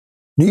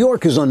New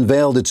York has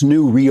unveiled its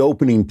new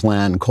reopening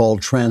plan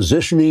called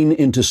Transitioning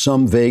into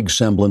Some Vague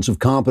Semblance of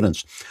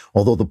Competence.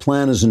 Although the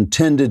plan is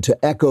intended to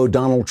echo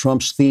Donald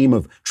Trump's theme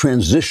of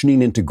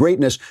transitioning into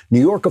greatness, New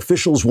York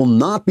officials will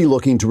not be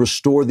looking to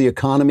restore the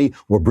economy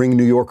or bring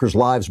New Yorkers'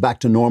 lives back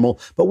to normal,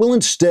 but will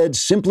instead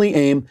simply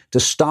aim to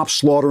stop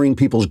slaughtering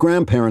people's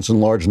grandparents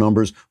in large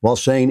numbers while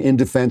saying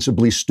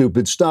indefensibly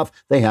stupid stuff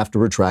they have to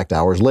retract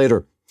hours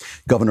later.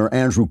 Governor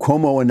Andrew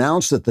Cuomo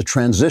announced that the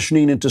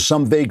Transitioning into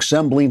Some Vague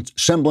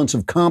Semblance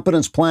of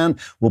Competence plan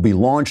will be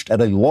launched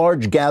at a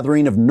large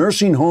gathering of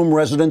nursing home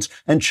residents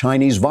and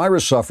Chinese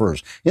virus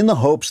sufferers in the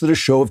hopes that a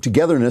show of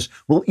togetherness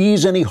will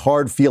ease any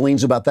hard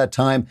feelings about that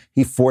time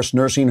he forced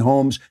nursing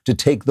homes to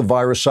take the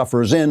virus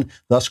sufferers in,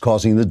 thus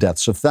causing the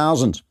deaths of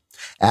thousands.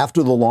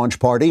 After the launch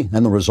party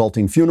and the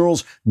resulting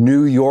funerals,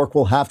 New York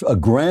will have a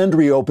grand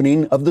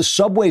reopening of the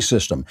subway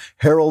system,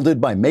 heralded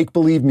by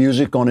make-believe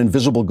music on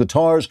invisible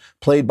guitars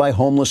played by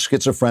homeless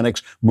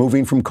schizophrenics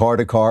moving from car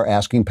to car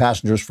asking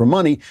passengers for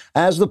money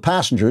as the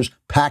passengers,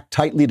 packed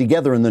tightly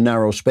together in the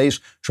narrow space,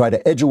 try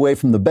to edge away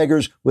from the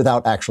beggars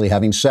without actually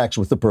having sex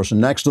with the person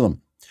next to them.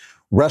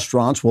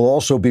 Restaurants will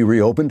also be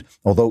reopened,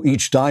 although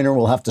each diner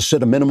will have to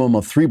sit a minimum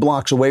of 3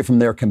 blocks away from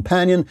their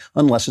companion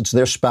unless it's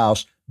their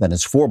spouse. Then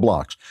it's 4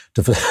 blocks.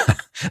 To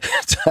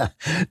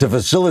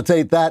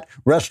facilitate that,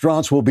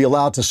 restaurants will be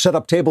allowed to set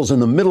up tables in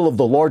the middle of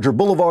the larger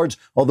boulevards,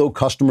 although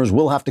customers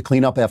will have to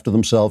clean up after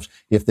themselves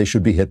if they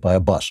should be hit by a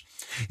bus.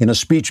 In a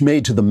speech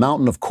made to the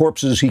mountain of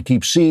corpses he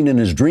keeps seeing in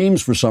his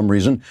dreams for some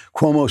reason,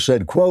 Cuomo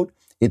said, quote,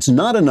 "It's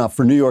not enough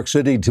for New York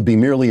City to be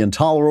merely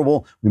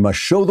intolerable. We must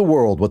show the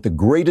world what the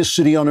greatest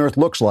city on earth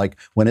looks like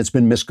when it's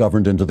been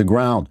misgoverned into the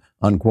ground,"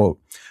 unquote.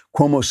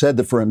 Cuomo said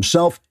that for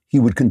himself, he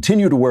would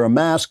continue to wear a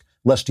mask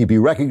lest he be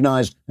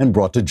recognized and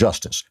brought to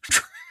justice.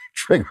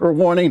 Trigger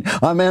warning,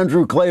 I'm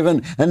Andrew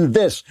Klavan, and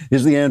this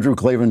is The Andrew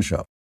Klavan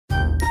Show.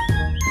 I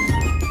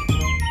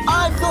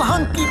feel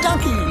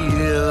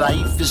hunky-dunky,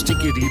 life is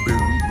tickety-boo.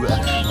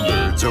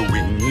 Birds are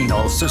winging,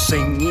 also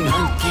singing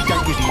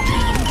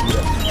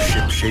hunky-dunky-doo.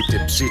 Ship-shaped,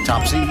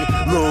 tipsy-topsy,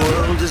 the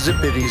world is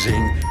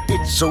zippity-zing.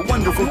 It's a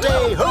wonderful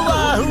day,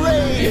 hurrah,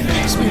 hooray! It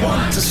makes me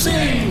want to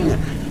sing.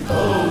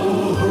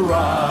 Oh,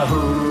 hurrah,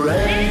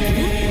 hooray!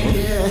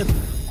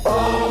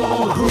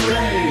 Oh,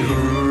 hooray,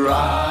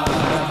 hurrah!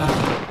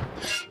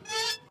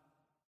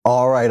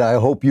 All right, I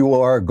hope you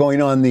are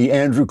going on the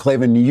Andrew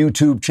Klavan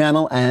YouTube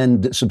channel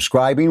and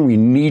subscribing. We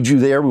need you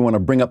there. We want to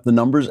bring up the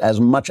numbers as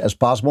much as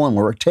possible, and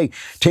we're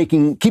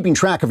keeping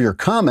track of your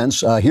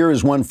comments. Here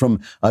is one from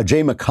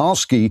Jay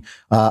Mikulski.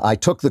 I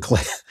took the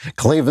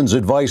Klavan's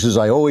advice, as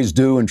I always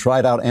do, and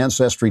tried out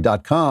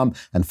Ancestry.com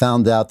and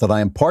found out that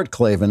I am part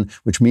Klavan,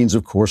 which means,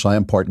 of course, I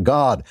am part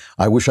God.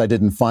 I wish I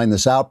didn't find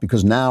this out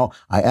because now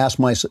I ask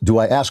myself, do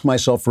I ask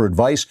myself for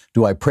advice?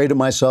 Do I pray to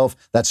myself?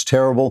 That's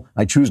terrible.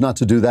 I choose not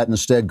to do that.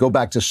 Instead, go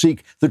back to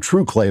seek the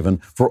true Klavan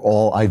for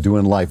all I do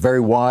in life. Very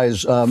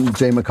wise,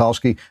 Jay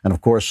Mikulski. And of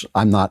course,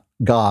 I'm not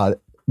God.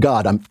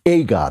 I'm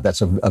a God.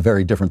 That's a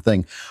very different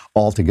thing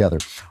altogether.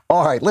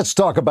 All right, let's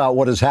talk about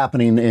what is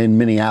happening in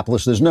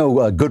Minneapolis. There's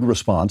no good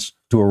response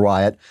to a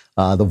riot.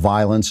 The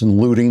violence and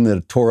looting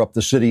that tore up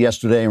the city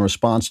yesterday in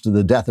response to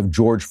the death of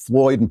George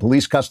Floyd in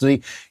police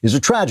custody is a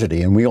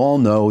tragedy. And we all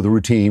know the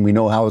routine. We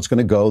know how it's going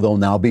to go. There'll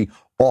now be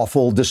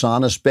awful,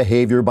 dishonest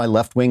behavior by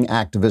left-wing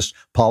activists,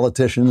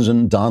 politicians,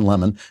 and Don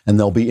Lemon, and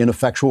there'll be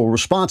ineffectual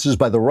responses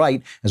by the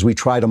right as we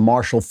try to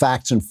marshal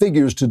facts and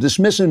figures to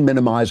dismiss and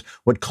minimize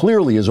what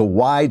clearly is a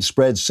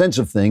widespread sense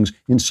of things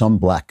in some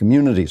black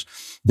communities.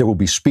 There will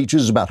be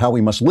speeches about how we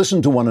must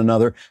listen to one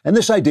another, and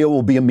this idea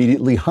will be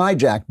immediately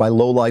hijacked by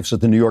lowlifes at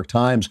the New York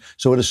Times,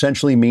 so it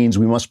essentially means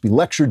we must be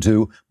lectured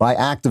to by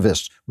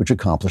activists, which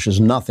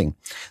accomplishes nothing.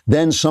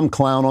 Then some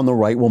clown on the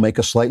right will make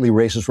a slightly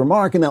racist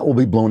remark, and that will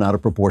be blown out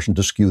of proportion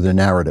to skew the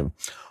narrative.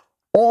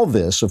 All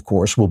this, of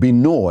course, will be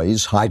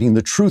noise hiding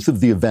the truth of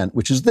the event,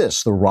 which is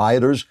this: the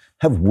rioters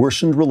have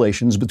worsened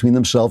relations between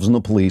themselves and the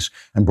police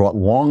and brought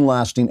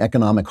long-lasting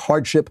economic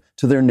hardship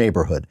to their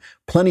neighborhood.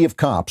 Plenty of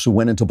cops who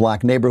went into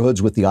black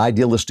neighborhoods with the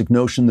idealistic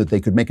notion that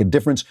they could make a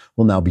difference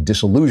will now be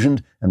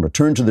disillusioned and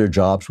return to their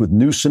jobs with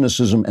new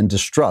cynicism and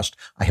distrust.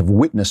 I have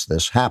witnessed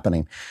this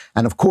happening.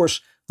 And of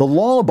course, the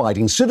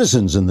law-abiding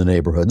citizens in the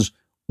neighborhoods,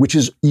 which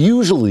is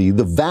usually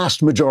the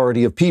vast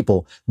majority of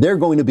people, they're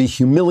going to be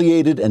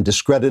humiliated and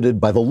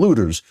discredited by the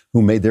looters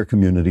who made their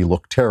community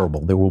look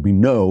terrible. There will be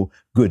no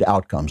good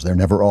outcomes. There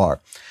never are.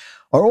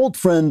 Our old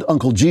friend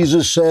Uncle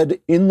Jesus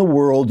said, "In the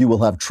world you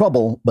will have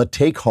trouble, but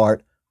take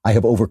heart, I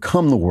have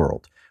overcome the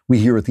world." We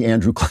here at the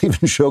Andrew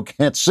Klavan Show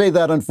can't say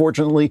that,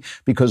 unfortunately,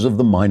 because of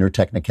the minor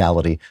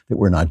technicality that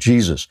we're not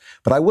Jesus.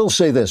 But I will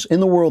say this: in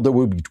the world there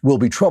will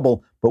be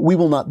trouble, but we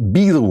will not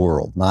be the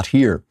world, not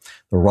here.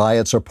 The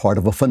riots are part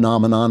of a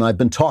phenomenon I've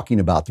been talking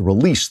about, the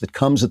release that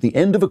comes at the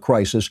end of a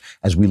crisis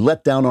as we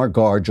let down our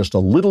guard just a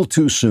little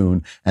too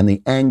soon, and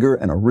the anger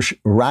and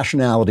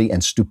irrationality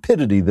and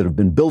stupidity that have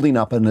been building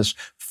up in us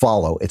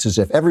follow. It's as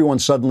if everyone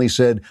suddenly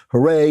said,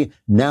 hooray,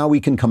 now we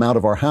can come out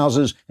of our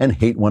houses and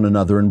hate one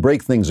another and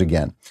break things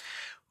again.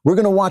 We're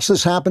going to watch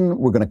this happen.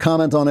 We're going to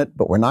comment on it,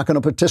 but we're not going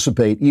to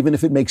participate, even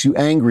if it makes you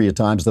angry at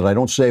times that I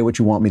don't say what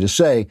you want me to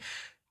say.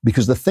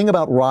 Because the thing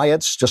about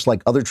riots, just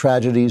like other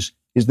tragedies,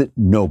 is that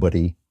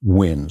nobody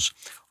wins.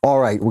 All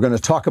right, we're going to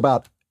talk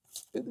about,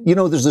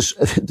 there's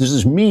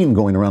this meme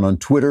going around on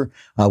Twitter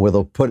where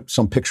they'll put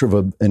some picture of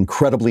an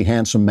incredibly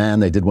handsome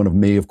man. They did one of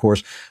me, of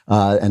course,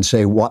 and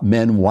say, "What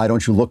men? Why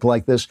don't you look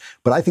like this?"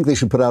 But I think they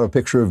should put out a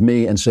picture of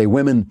me and say,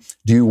 "Women,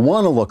 do you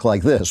want to look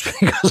like this?"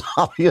 Because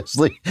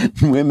obviously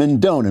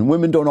women don't, and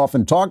women don't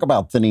often talk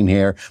about thinning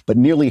hair. But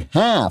nearly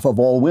half of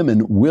all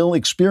women will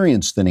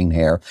experience thinning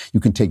hair.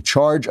 You can take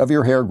charge of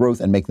your hair growth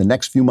and make the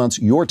next few months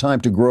your time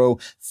to grow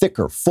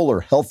thicker, fuller,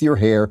 healthier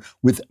hair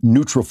with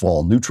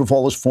Nutrafol.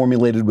 Nutrafol is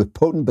formulated with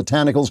potent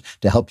botanicals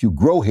to help you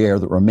grow hair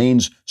that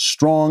remains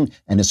strong,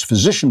 and is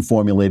physician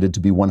formulated to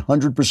be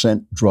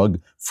 100%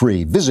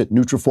 drug-free. Visit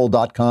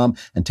Nutrafol.com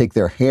and take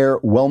their hair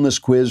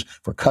wellness quiz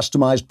for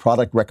customized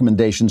product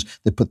recommendations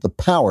that put the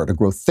power to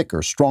grow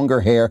thicker, stronger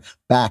hair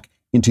back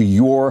into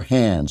your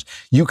hands.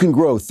 You can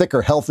grow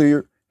thicker,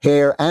 healthier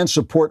hair and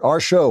support our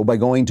show by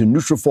going to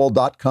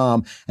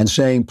Nutrafol.com and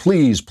saying,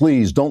 "Please,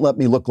 please don't let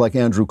me look like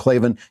Andrew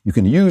Klavan." You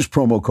can use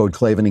promo code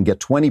Klavan and get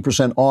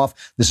 20% off.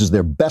 This is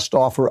their best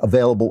offer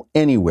available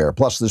anywhere.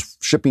 Plus, this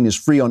shipping is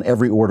free on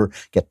every order.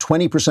 Get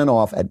 20%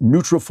 off at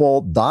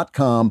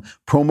Nutrafol.com,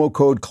 promo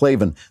code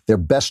Klavan. Their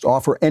best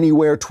offer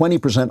anywhere,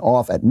 20%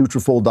 off at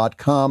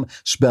Nutrafol.com,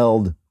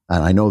 spelled,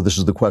 and I know this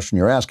is the question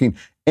you're asking,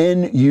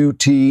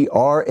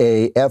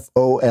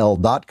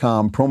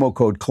 Nutrafol.com, promo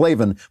code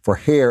Klavan for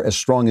hair as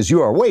strong as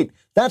you are. Wait,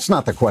 that's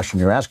not the question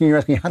you're asking. You're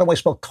asking, how do I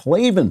spell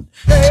Klavan?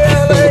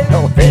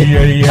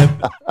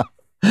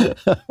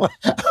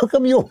 How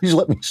come you always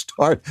let me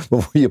start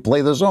before you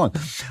play the song?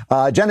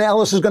 Jenna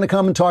Ellis is going to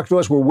come and talk to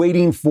us. We're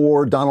waiting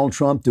for Donald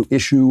Trump to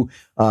issue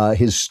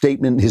his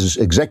statement, his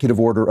executive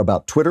order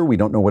about Twitter. We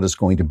don't know what it's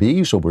going to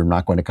be, so we're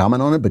not going to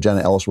comment on it. But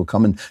Jenna Ellis will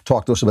come and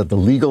talk to us about the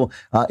legal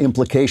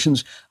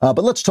implications.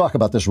 But let's talk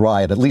about this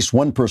riot. At least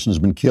one person has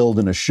been killed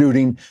in a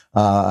shooting.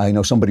 I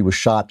know somebody was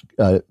shot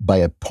by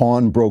a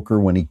pawnbroker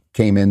when he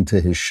came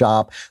into his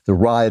shop. The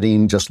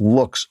rioting just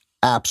looks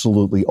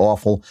absolutely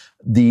awful.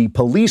 The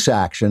police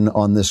action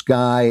on this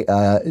guy,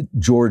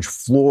 George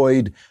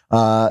Floyd.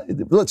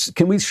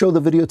 Can we show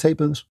the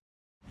videotape of this?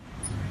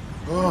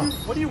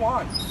 What do you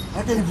want?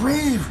 I can't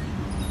breathe.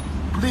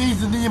 Please,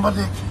 the knee in my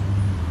neck.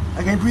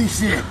 I can't breathe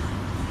shit.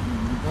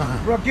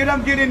 Bro, get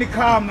in the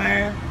car,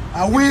 man.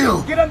 I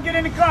will. Get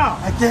in the car.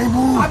 I can't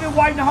move. I've been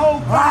waiting the whole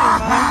thing,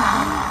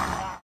 man.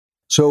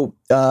 So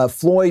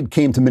Floyd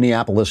came to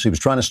Minneapolis. He was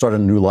trying to start a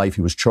new life.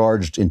 He was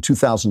charged in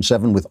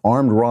 2007 with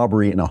armed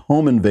robbery and a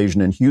home invasion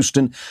in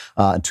Houston.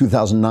 In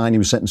 2009, he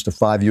was sentenced to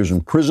 5 years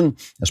in prison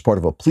as part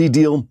of a plea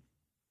deal.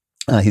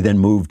 He then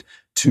moved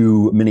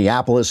to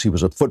Minneapolis. He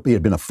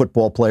had been a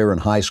football player in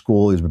high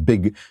school. He was a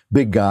big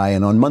guy.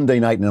 And on Monday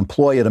night, an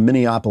employee at a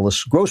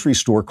Minneapolis grocery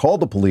store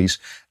called the police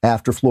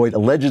after Floyd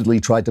allegedly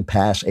tried to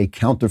pass a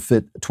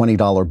counterfeit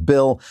 $20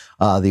 bill.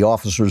 The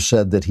officers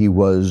said that he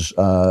was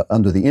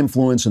under the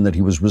influence and that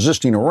he was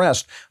resisting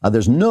arrest.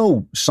 There's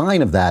no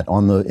sign of that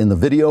in the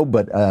video,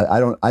 but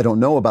I don't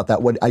know about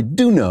that. What I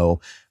do know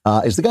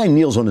is the guy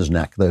kneels on his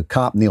neck. The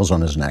cop kneels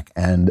on his neck.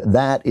 And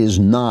that is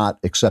not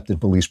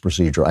accepted police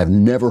procedure. I've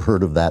never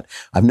heard of that.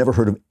 I've never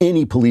heard of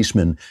any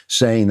policeman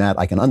saying that.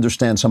 I can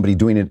understand somebody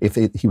doing it if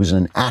he was in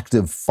an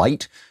active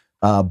fight.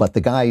 But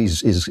the guy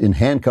is in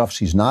handcuffs.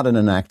 He's not in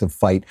an active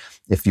fight.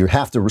 If you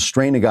have to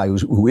restrain a guy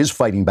who is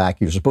fighting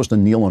back, you're supposed to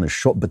kneel on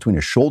between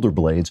his shoulder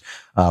blades,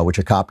 which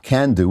a cop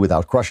can do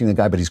without crushing the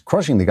guy. But he's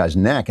crushing the guy's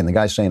neck, and the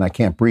guy's saying, "I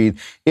can't breathe."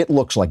 It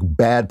looks like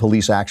bad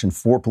police action.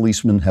 4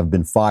 policemen have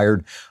been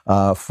fired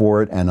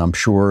for it, and I'm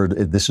sure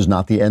this is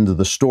not the end of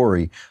the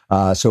story.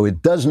 So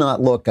it does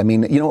not look. I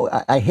mean,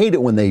 I hate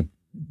it when they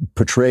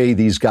portray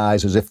these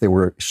guys as if they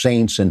were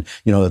saints and,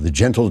 the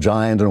gentle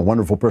giant and a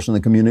wonderful person in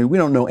the community. We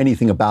don't know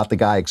anything about the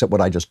guy except what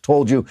I just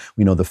told you.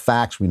 We know the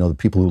facts. We know the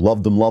people who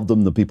loved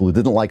him, the people who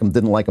didn't like him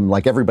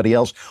like everybody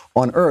else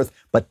on earth.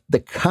 But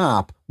the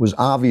cop was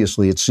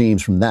obviously, it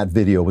seems from that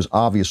video, was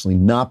obviously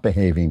not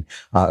behaving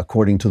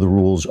according to the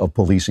rules of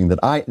policing that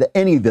I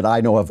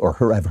know of or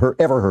have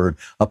ever heard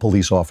a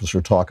police officer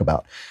talk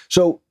about.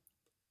 So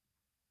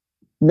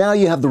now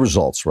you have the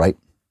results, right?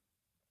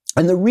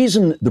 And the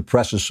reason the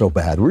press is so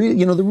bad,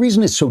 the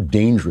reason it's so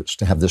dangerous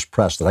to have this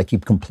press that I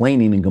keep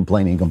complaining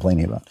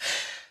about,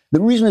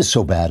 the reason it's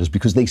so bad is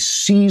because they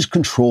seize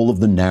control of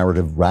the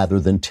narrative rather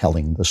than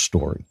telling the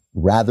story.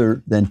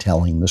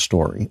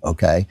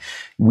 Okay?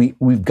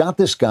 We've got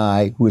this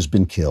guy who has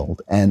been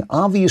killed, and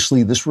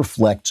obviously this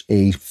reflects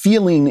a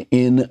feeling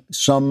in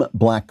some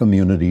black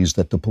communities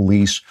that the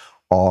police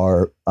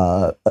are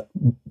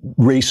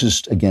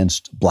racist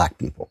against black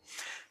people.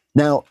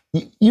 Now,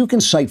 you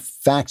can cite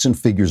facts and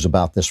figures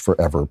about this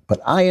forever,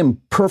 but I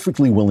am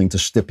perfectly willing to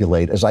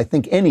stipulate, as I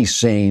think any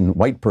sane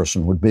white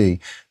person would be,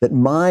 that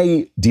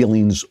my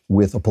dealings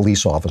with a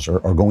police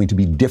officer are going to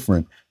be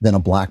different than a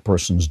black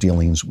person's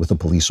dealings with a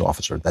police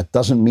officer. That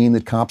doesn't mean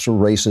that cops are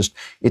racist.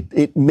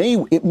 It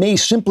may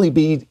simply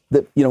be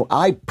that,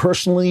 I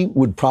personally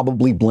would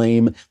probably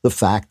blame the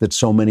fact that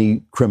so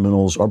many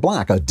criminals are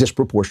black. A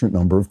disproportionate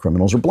number of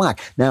criminals are black.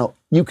 Now,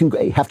 you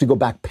have to go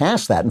back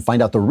past that and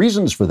find out the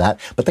reasons for that.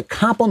 But the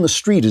cop on the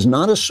street is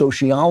not a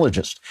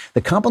sociologist.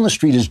 The cop on the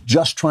street is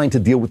just trying to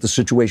deal with the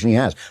situation he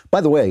has. By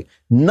the way,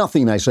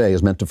 nothing I say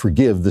is meant to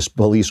forgive this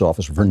police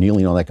officer for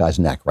kneeling on that guy's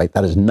neck, right?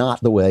 That is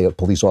not the way a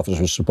police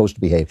officer is supposed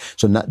to behave.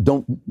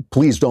 So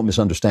please don't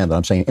misunderstand that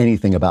I'm saying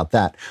anything about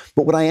that.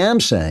 But what I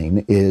am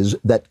saying is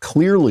that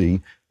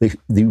clearly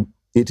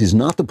it is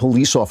not the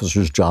police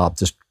officer's job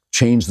to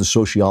change the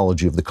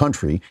sociology of the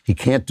country. He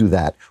can't do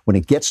that. When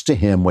it gets to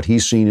him, what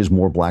he's seen is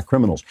more black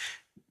criminals.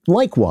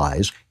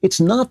 Likewise,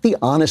 it's not the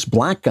honest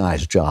black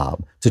guy's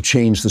job to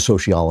change the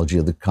sociology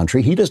of the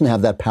country. He doesn't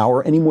have that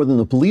power any more than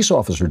the police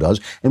officer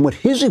does. And what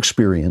his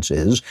experience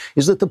is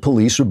that the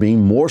police are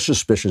being more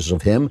suspicious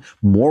of him,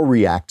 more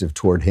reactive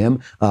toward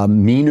him,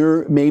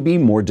 meaner, maybe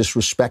more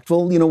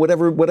disrespectful,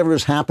 whatever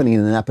is happening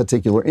in that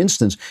particular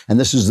instance. And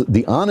this is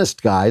the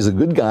honest guys, the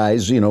good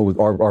guys,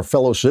 our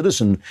fellow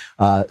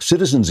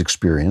citizens'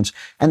 experience.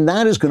 And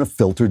that is going to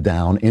filter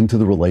down into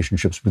the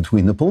relationships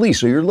between the police.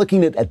 So you're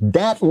looking at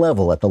that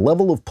level, at the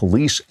level of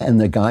police and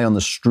the guy on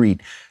the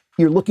street,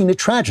 you're looking at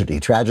tragedy.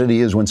 Tragedy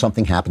is when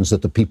something happens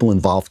that the people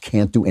involved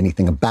can't do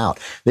anything about.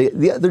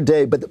 The other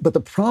day, but the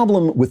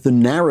problem with the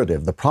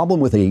narrative, the problem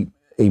with a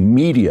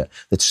media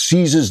that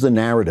seizes the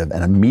narrative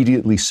and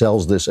immediately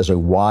sells this as a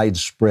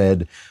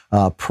widespread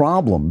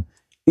problem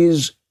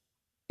is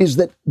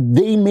that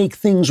they make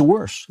things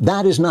worse.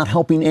 That is not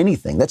helping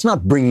anything. That's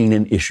not bringing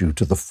an issue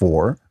to the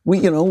fore.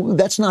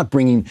 That's not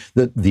bringing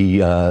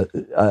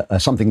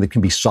something that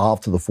can be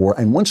solved to the fore.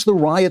 And once the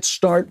riots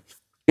start,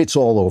 it's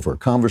all over.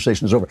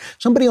 Conversation is over.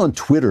 Somebody on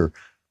Twitter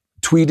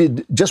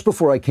tweeted, just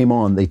before I came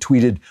on, they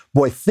tweeted,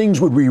 boy, things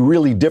would be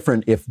really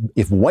different if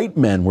white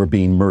men were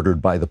being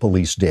murdered by the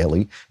police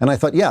daily. And I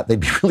thought, yeah, they'd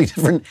be really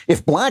different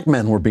if black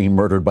men were being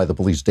murdered by the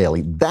police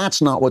daily.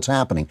 That's not what's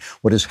happening.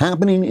 What is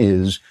happening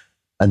is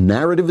a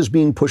narrative is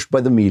being pushed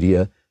by the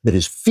media that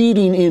is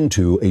feeding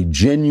into a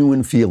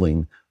genuine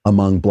feeling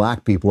among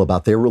black people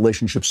about their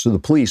relationships to the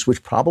police,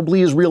 which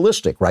probably is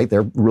realistic, right?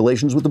 Their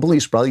relations with the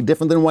police are probably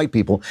different than white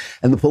people.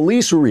 And the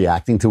police are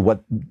reacting to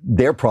what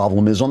their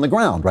problem is on the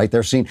ground, right?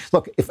 They're seeing,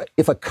 look,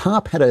 if a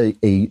cop had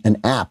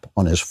an app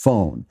on his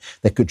phone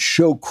that could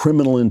show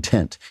criminal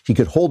intent, he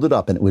could hold it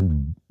up and it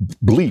would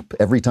bleep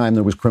every time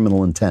there was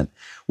criminal intent.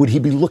 Would he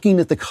be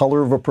looking at the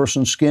color of a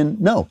person's skin?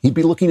 No, he'd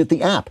be looking at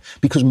the app,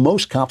 because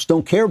most cops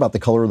don't care about the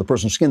color of the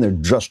person's skin. They're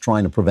just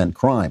trying to prevent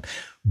crime.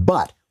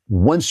 But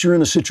once you're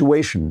in a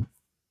situation,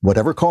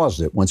 whatever caused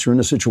it, once you're in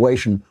a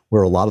situation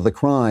where a lot of the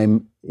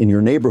crime in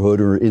your neighborhood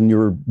or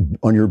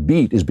on your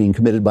beat is being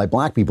committed by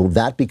black people,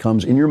 that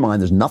becomes in your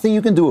mind. There's nothing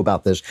you can do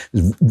about this.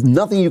 There's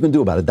nothing you can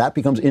do about it. That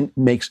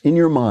makes in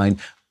your mind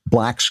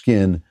black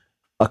skin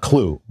a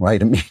clue,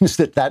 right? It means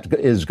that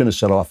is going to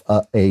set off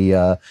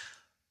a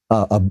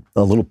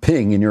little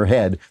ping in your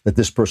head that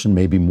this person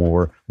may be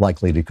more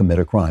likely to commit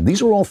a crime.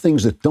 These are all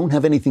things that don't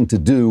have anything to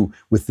do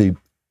with the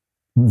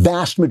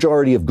vast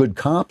majority of good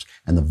cops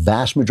and the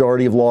vast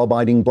majority of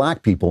law-abiding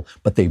black people,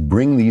 but they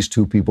bring these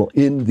two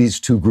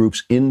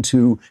groups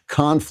into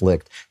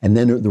conflict, and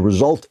then the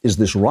result is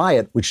this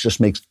riot, which just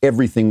makes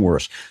everything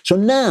worse. So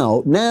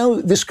now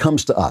this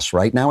comes to us,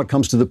 right? Now it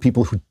comes to the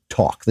people who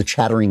talk, the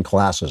chattering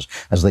classes,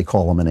 as they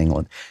call them in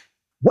England.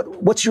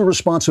 What's your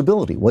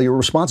responsibility? Well, your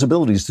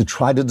responsibility is to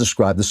try to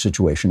describe the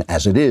situation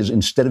as it is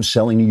instead of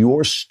selling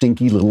your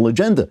stinky little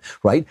agenda,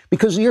 right?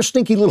 Because your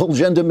stinky little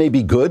agenda may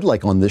be good,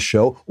 like on this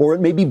show, or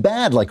it may be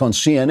bad, like on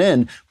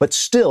CNN, but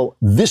still,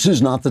 this is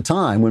not the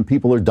time when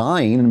people are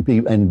dying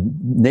and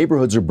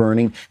neighborhoods are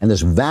burning and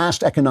this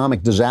vast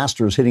economic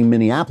disaster is hitting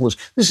Minneapolis.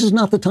 This is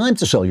not the time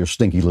to sell your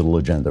stinky little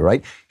agenda,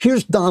 right?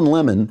 Here's Don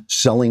Lemon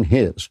selling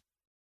his.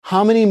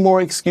 How many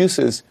more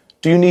excuses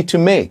do you need to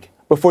make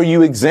before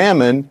you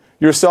examine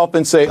yourself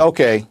and say,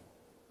 okay,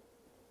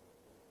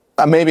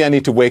 maybe I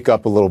need to wake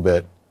up a little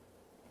bit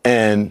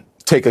and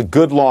take a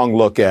good long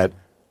look at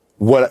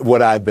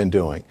what I've been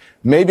doing.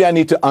 Maybe I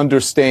need to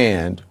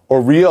understand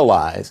or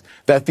realize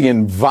that the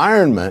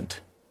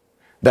environment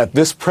that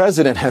this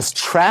president has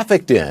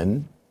trafficked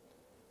in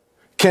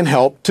can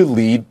help to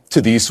lead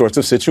to these sorts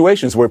of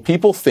situations where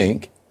people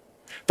think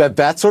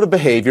that sort of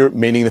behavior,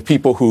 meaning the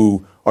people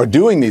who are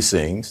doing these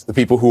things, the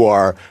people who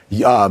are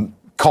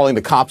calling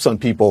the cops on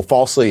people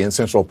falsely in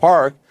Central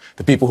Park,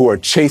 the people who are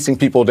chasing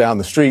people down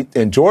the street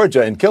in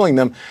Georgia and killing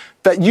them,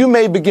 that you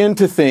may begin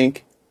to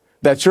think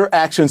that your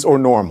actions are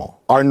normal.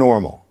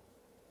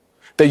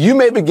 That you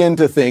may begin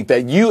to think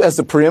that you, as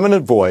the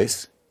preeminent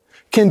voice,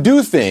 can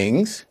do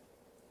things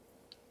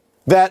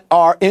that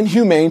are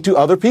inhumane to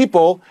other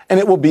people and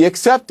it will be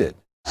accepted.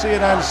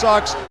 CNN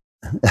sucks.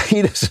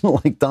 He doesn't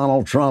like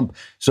Donald Trump,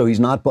 so he's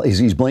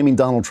blaming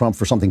Donald Trump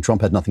for something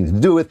Trump had nothing to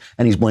do with,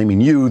 and he's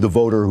blaming you, the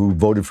voter who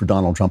voted for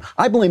Donald Trump.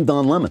 I blame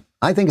Don Lemon.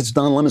 I think it's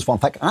Don Lemon's fault.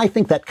 In fact, I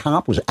think that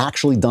cop was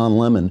actually Don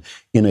Lemon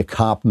in a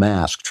cop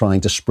mask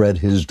trying to spread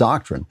his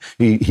doctrine.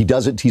 He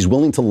does it. He's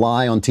willing to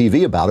lie on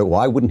TV about it.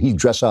 Why wouldn't he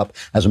dress up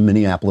as a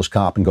Minneapolis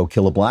cop and go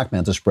kill a black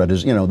man to spread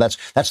his,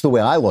 that's the way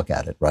I look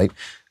at it, right?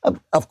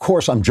 Of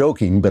course, I'm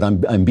joking, but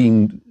I'm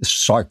being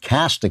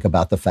sarcastic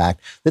about the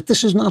fact that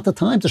this is not the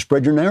time to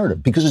spread your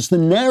narrative, because it's the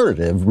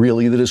narrative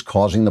really that is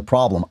causing the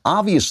problem.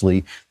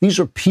 Obviously, these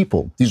are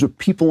people. These are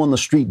people on the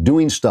street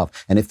doing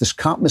stuff. And if this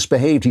cop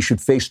misbehaved, he should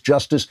face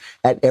justice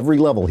at every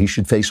level. He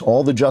should face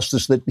all the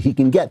justice that he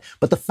can get.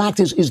 But the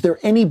fact is there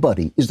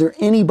anybody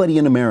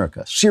in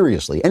America,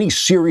 seriously, any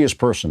serious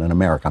person in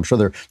America, I'm sure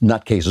there are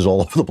nutcases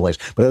all over the place,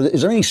 but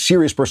is there any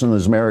serious person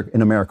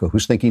in America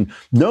who's thinking,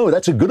 no,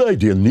 that's a good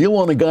idea, kneel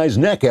on a guy's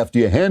neck after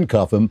you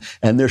handcuff him,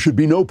 and there should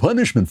be no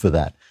punishment for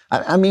that?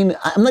 I mean,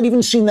 I'm not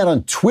even seeing that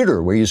on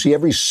Twitter, where you see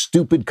every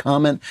stupid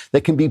comment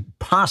that can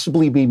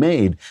possibly be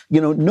made.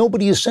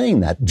 Nobody is saying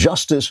that.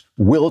 Justice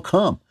will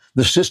come.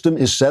 The system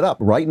is set up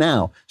right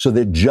now so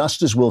that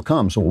justice will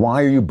come. So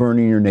why are you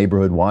burning your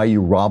neighborhood? Why are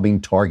you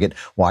robbing Target?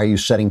 Why are you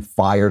setting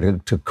fire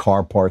to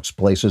car parts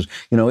places?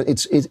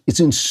 It's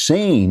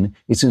insane.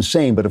 It's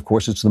insane. But of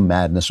course, it's the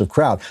madness of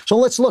crowd. So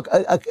let's look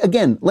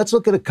again. Let's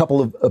look at a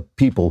couple of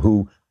people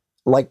who,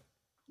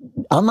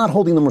 I'm not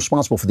holding them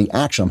responsible for the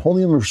action. I'm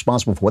holding them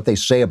responsible for what they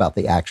say about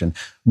the action.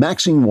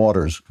 Maxine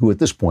Waters, who at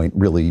this point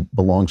really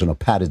belongs in a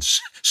padded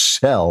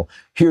cell,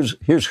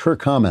 here's her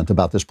comment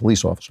about this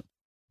police officer.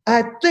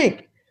 I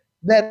think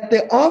that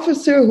the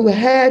officer who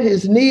had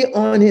his knee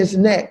on his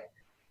neck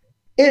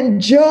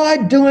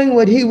enjoyed doing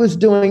what he was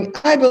doing.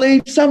 I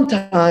believe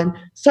sometimes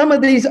some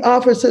of these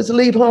officers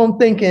leave home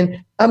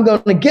thinking, I'm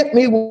going to get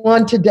me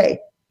one today.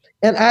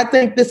 And I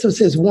think this was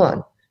his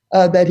one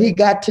that he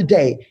got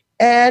today.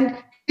 And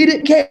he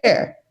didn't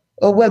care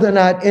whether or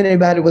not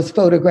anybody was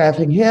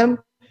photographing him.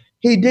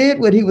 He did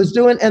what he was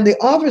doing. And the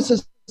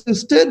officers who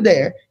stood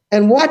there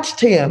and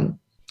watched him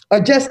are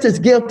just as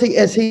guilty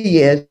as he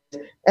is.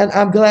 And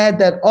I'm glad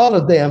that all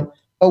of them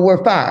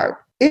were fired.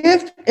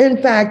 If, in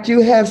fact,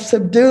 you have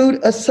subdued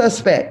a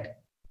suspect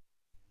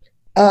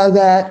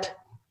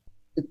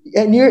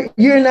and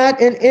you're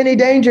not in any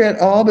danger at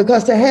all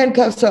because the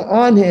handcuffs are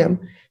on him,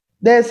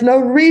 there's no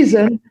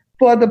reason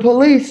for the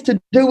police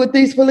to do what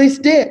these police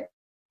did.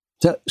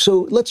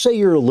 So let's say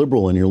you're a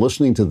liberal and you're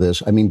listening to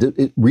this. I mean,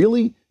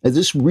 is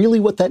this really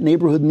what that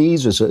neighborhood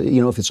needs?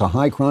 If it's a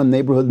high crime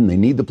neighborhood and they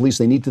need the police,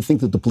 they need to think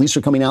that the police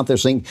are coming out there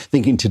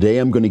thinking today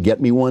I'm going to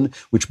get me one,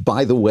 which,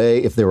 by the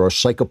way, if there are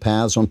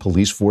psychopaths on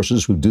police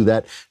forces who do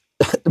that,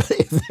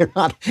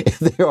 if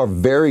they are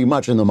very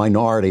much in the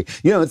minority,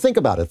 think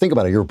about it.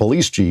 You're a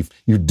police chief.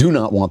 You do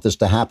not want this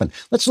to happen.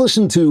 Let's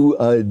listen to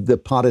the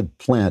potted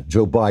plant,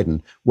 Joe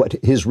Biden, what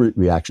his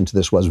reaction to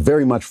this was,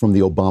 very much from the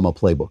Obama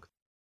playbook.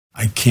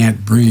 I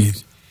can't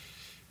breathe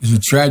is a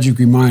tragic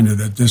reminder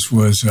that this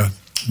was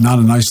not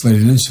an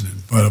isolated incident,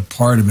 but a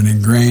part of an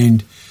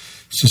ingrained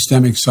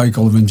systemic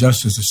cycle of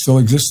injustice that still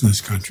exists in this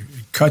country.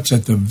 It cuts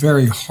at the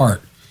very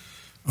heart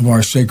of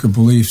our sacred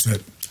beliefs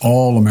that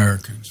all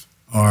Americans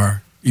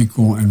are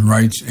equal in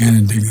rights and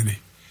in dignity.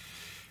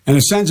 And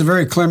it sends a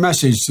very clear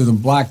message to the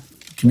black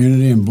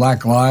community and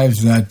black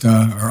lives that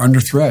are under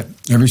threat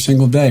every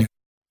single day.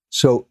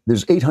 So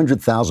there's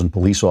 800,000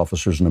 police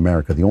officers in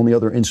America. The only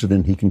other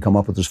incident he can come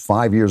up with is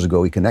 5 years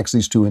ago. He connects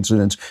these two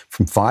incidents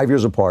from 5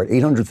 years apart,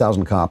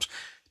 800,000 cops.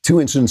 2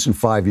 incidents in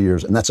 5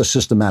 years, and that's a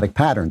systematic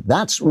pattern.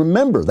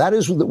 Remember, that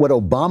is what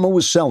Obama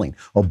was selling.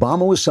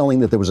 Obama was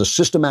selling that there was a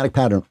systematic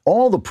pattern.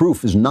 All the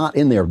proof is not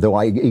in there, though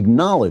I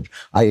acknowledge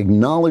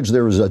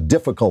there is a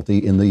difficulty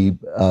in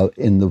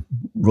the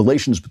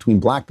relations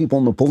between black people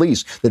and the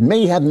police that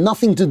may have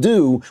nothing to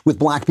do with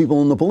black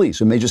people and the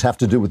police. It may just have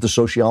to do with the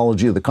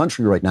sociology of the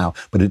country right now,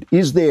 but it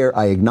is there.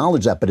 I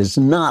acknowledge that, but it's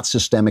not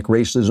systemic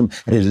racism,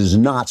 and it is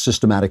not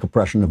systematic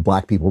oppression of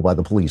black people by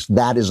the police.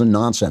 That is a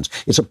nonsense.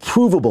 It's a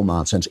provable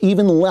nonsense.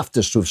 Even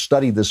leftists who have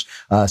studied this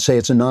say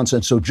it's a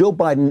nonsense. So Joe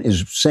Biden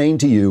is saying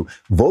to you,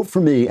 vote for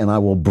me and I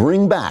will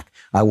bring back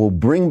the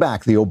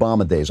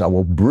Obama days. I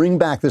will bring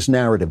back this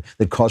narrative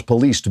that caused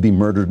police to be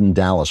murdered in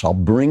Dallas. I'll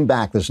bring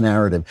back this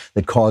narrative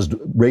that caused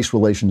race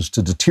relations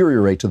to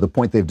deteriorate to the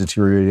point they've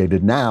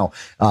deteriorated now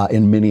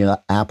in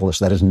Minneapolis.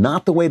 That is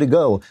not the way to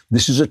go.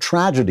 This is a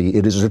tragedy.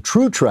 It is a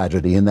true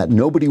tragedy in that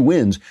nobody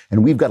wins.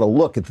 And we've got to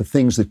look at the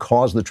things that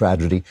caused the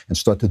tragedy and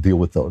start to deal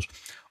with those.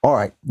 All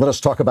right, let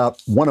us talk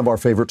about one of our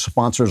favorite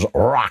sponsors,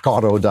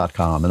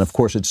 RockAuto.com. And of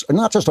course, it's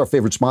not just our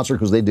favorite sponsor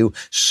because they do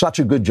such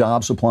a good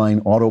job supplying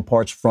auto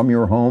parts from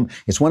your home.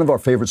 It's one of our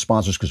favorite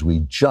sponsors because we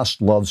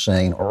just love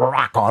saying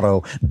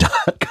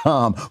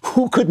RockAuto.com.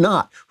 Who could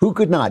not? Who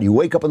could not? You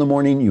wake up in the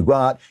morning, you go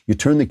out, you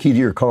turn the key to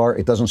your car,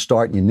 it doesn't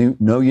start, you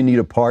know you need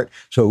a part,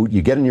 so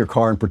you get in your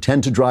car and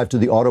pretend to drive to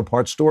the auto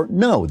parts store.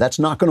 No, that's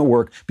not going to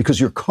work because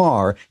your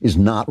car is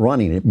not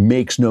running. It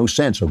makes no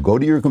sense. So go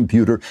to your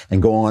computer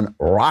and go on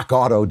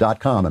RockAuto.com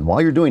rockauto.com. And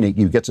while you're doing it,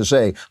 you get to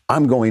say,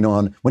 I'm going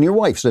on, when your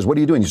wife says, what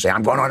are you doing? You say,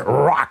 I'm going on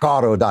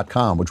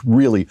rockauto.com, which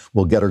really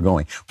will get her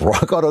going.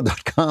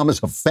 Rockauto.com is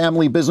a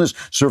family business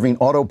serving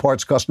auto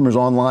parts customers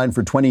online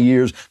for 20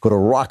 years. Go to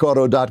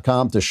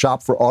rockauto.com to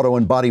shop for auto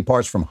and body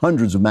parts from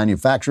hundreds of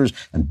manufacturers.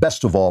 And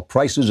best of all,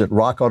 prices at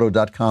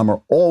rockauto.com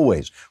are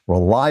always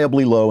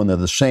reliably low, and they're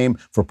the same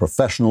for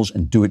professionals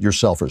and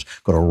do-it-yourselfers.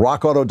 Go to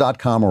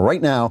rockauto.com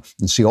right now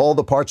and see all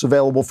the parts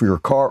available for your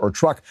car or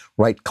truck.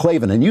 Write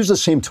Klavan and use the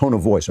same tone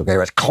of voice, okay?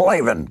 It's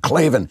Klavan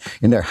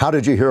in there. How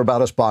did you hear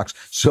about us box,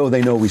 so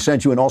they know we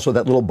sent you. And also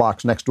that little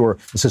box next door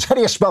that says, how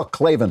do you spell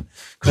Klavan?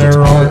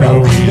 There are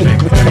no easing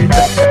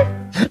Klavan.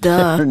 There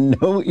are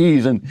no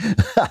ease in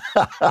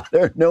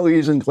there are no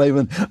ease in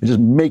Klavan. Just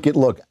make it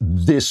look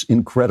this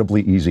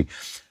incredibly easy.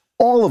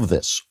 All of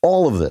this,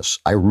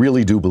 I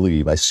really do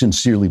believe, I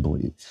sincerely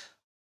believe,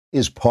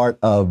 is part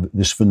of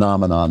this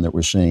phenomenon that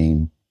we're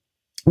seeing,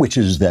 which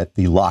is that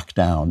the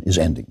lockdown is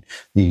ending.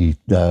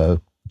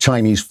 The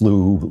Chinese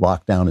flu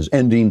lockdown is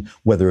ending,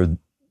 whether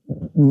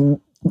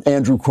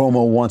Andrew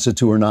Cuomo wants it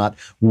to or not,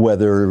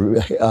 whether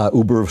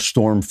Uber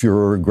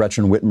Stormfuhrer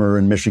Gretchen Whitmer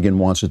in Michigan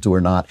wants it to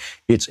or not,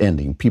 it's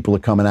ending. People are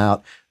coming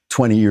out.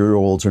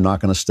 20-year-olds are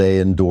not going to stay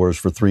indoors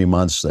for 3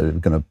 months. They're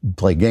going to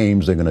play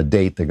games. They're going to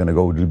date. They're going to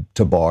go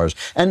to bars.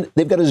 And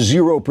they've got a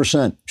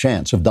 0%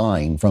 chance of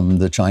dying from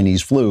the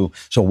Chinese flu.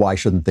 So why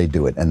shouldn't they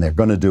do it? And they're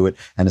going to do it,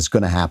 and it's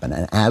going to happen.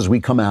 And as we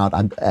come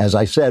out, as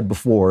I said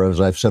before,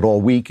 as I've said all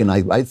week, and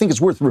I think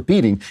it's worth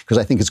repeating because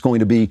I think it's going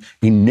to be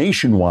a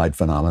nationwide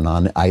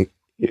phenomenon,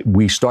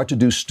 we start to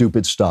do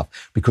stupid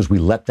stuff because we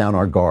let down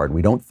our guard.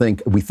 We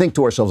think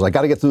to ourselves, I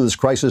got to get through this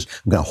crisis.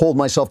 I'm going to hold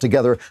myself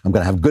together. I'm going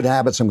to have good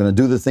habits. I'm going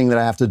to do the thing that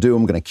I have to do.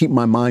 I'm going to keep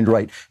my mind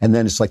right. And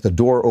then it's like the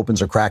door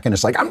opens a crack and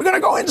it's like, I'm going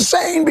to go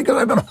insane because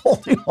I've been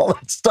holding all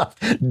that stuff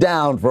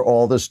down for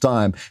all this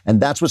time. And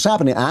that's what's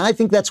happening. And I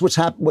think that's what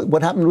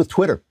happened with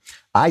Twitter.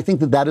 I think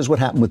that is what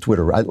happened with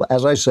Twitter.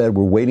 As I said,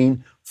 we're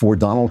waiting for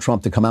Donald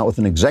Trump to come out with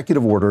an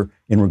executive order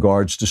in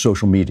regards to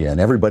social media. And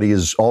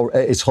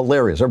it's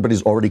hilarious.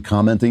 Everybody's already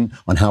commenting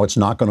on how it's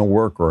not going to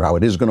work or how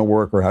it is going to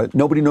work or how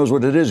nobody knows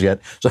what it is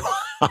yet. So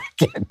I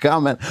can't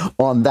comment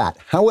on that.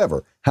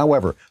 However,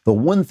 the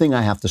one thing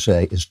I have to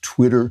say is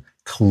Twitter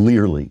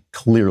clearly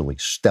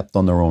stepped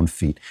on their own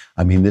feet.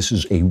 I mean, this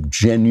is a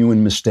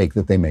genuine mistake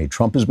that they made.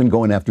 Trump has been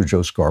going after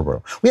Joe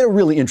Scarborough. We had a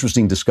really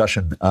interesting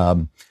discussion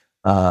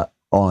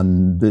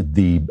on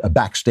the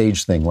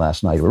backstage thing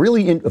last night.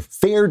 A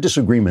fair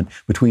disagreement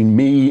between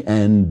me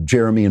and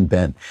Jeremy and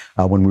Ben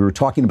when we were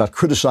talking about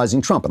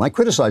criticizing Trump. And I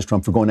criticized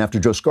Trump for going after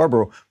Joe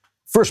Scarborough,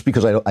 first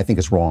because I think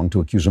it's wrong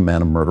to accuse a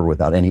man of murder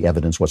without any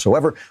evidence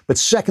whatsoever, but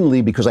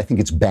secondly because I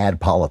think it's bad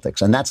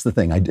politics. And that's the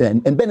thing.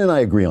 And Ben and I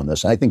agree on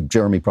this. I think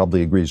Jeremy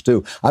probably agrees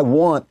too. I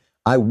want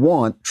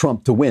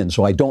Trump to win,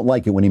 so I don't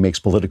like it when he makes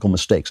political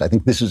mistakes. I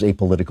think this is a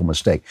political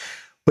mistake.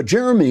 But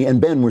Jeremy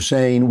and Ben were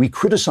saying we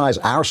criticize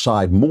our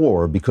side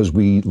more because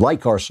we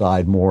like our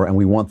side more and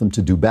we want them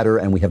to do better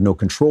and we have no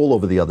control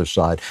over the other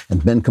side.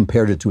 And Ben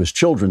compared it to his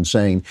children,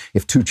 saying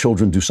if two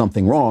children do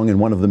something wrong and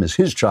one of them is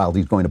his child,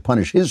 he's going to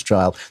punish his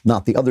child,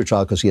 not the other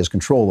child, because he has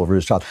control over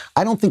his child.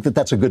 I don't think that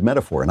that's a good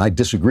metaphor, and I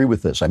disagree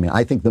with this. I mean,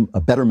 I think a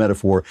better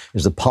metaphor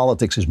is that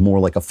politics is more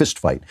like a fist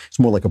fight. It's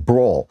more like a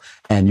brawl.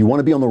 And you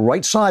want to be on the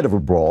right side of a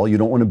brawl. You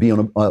don't want to be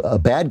on a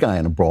bad guy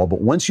in a brawl. But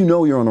once you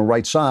know you're on the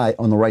right side,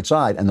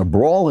 and the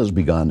brawl has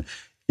begun,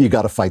 you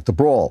got to fight the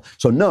brawl.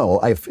 So no,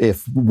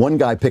 if one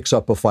guy picks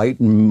up a fight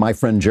and my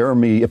friend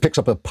Jeremy picks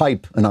up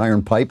an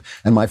iron pipe,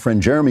 and my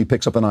friend Jeremy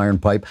picks up an iron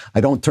pipe,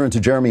 I don't turn to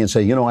Jeremy and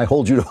say, I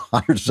hold you to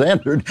a higher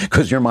standard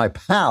because you're my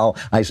pal.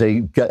 I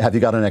say, have you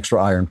got an extra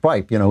iron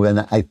pipe?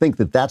 And I think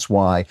that's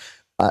why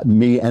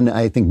me, and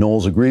I think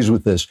Knowles agrees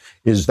with this,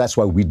 that's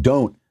why we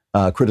don't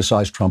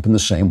criticize Trump in the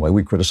same way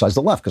we criticize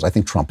the left, because I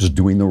think Trump is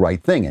doing the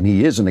right thing. And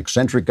he is an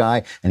eccentric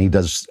guy, and he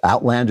does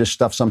outlandish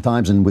stuff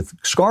sometimes. And with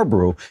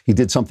Scarborough, he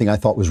did something I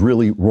thought was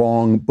really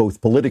wrong, both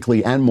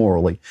politically and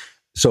morally.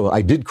 So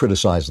I did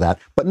criticize that.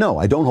 But no,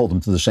 I don't hold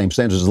him to the same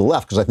standards as the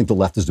left, because I think the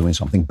left is doing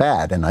something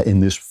bad. And in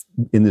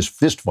this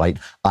fist fight,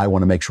 I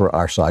want to make sure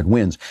our side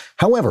wins.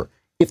 However,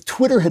 if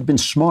Twitter had been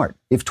smart,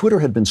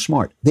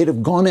 they'd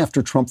have gone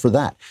after Trump for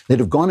that.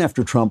 They'd have gone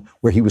after Trump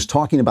where he was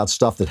talking about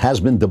stuff that has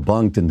been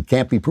debunked and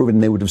can't be proven.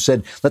 And they would have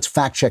said, let's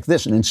fact check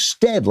this. And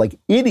instead, like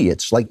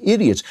idiots,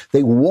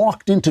 they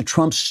walked into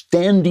Trump's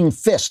standing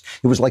fist.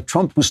 It was like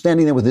Trump was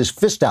standing there with his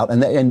fist out,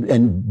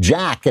 and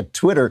Jack at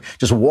Twitter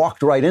just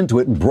walked right into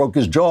it and broke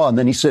his jaw. And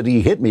then he said,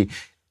 he hit me.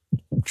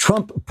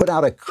 Trump put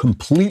out a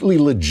completely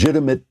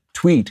legitimate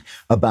tweet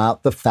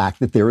about the fact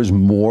that there is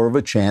more of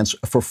a chance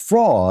for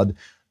fraud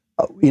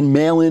in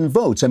mail-in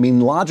votes. I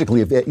mean,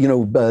 logically, if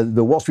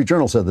the Wall Street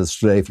Journal said this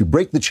today, if you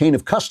break the chain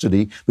of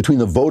custody between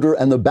the voter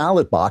and the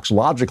ballot box,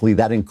 logically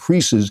that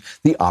increases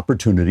the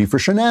opportunity for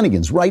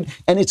shenanigans, right?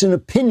 And it's an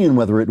opinion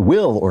whether it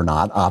will or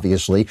not,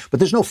 obviously, but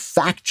there's no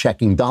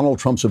fact-checking Donald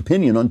Trump's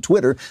opinion on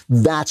Twitter.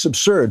 That's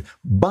absurd.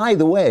 By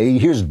the way,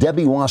 here's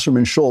Debbie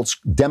Wasserman Schultz,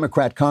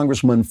 Democrat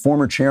congressman,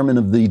 former chairman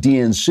of the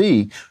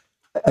DNC.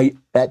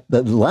 At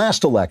the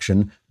last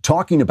election,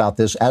 talking about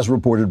this as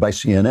reported by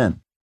CNN.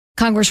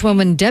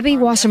 Congresswoman Debbie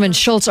Wasserman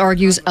Schultz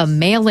argues a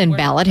mail-in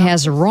ballot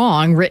has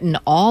wrong written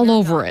all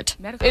over it.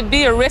 It'd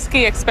be a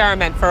risky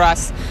experiment for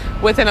us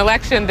with an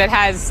election that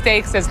has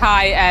stakes as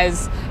high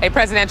as a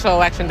presidential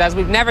election does.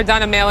 We've never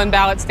done a mail-in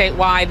ballot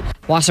statewide.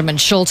 Wasserman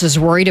Schultz is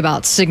worried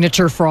about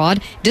signature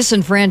fraud,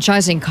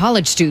 disenfranchising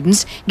college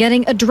students,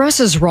 getting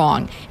addresses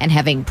wrong, and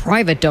having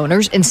private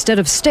donors instead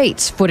of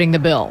states footing the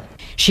bill.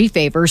 She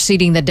favors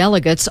seating the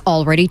delegates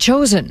already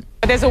chosen.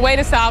 But there's a way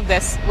to solve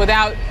this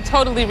without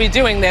totally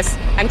redoing this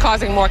and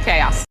causing more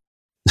chaos.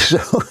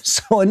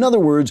 So in other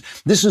words,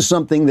 this is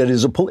something that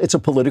is it's a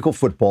political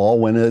football.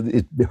 When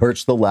it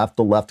hurts the left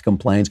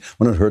complains.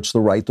 When it hurts the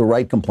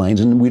right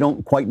complains. And we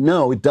don't quite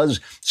know. It does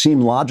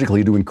seem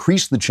logically to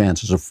increase the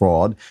chances of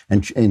fraud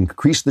and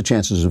increase the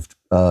chances of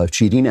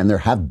cheating. And there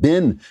have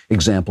been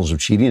examples of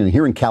cheating. And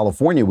here in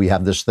California, we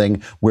have this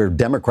thing where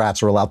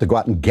Democrats are allowed to go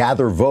out and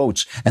gather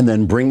votes and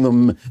then bring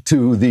them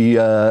to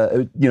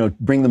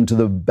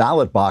the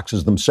ballot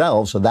boxes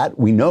themselves. So that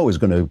we know is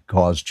going to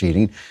cause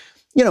cheating.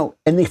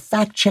 And they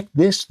fact check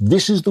this.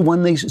 This is the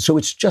one so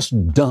it's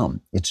just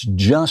dumb. It's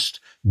just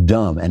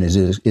dumb. And it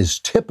is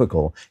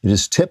typical. It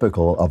is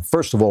typical of,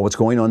 first of all, what's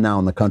going on now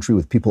in the country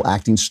with people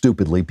acting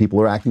stupidly. People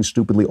are acting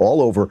stupidly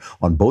all over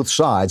on both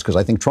sides, because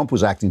I think Trump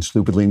was acting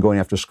stupidly and going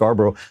after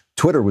Scarborough.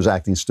 Twitter was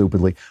acting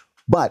stupidly.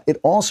 But it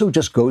also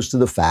just goes to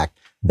the fact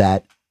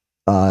that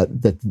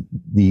that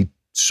the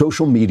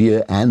social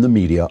media and the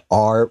media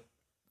are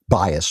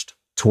biased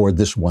toward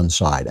this one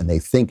side. And they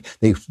think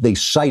they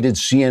cited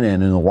CNN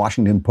and the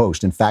Washington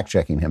Post in fact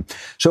checking him.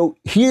 So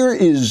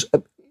here's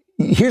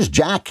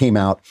Jack came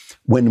out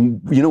when,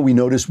 we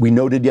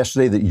noted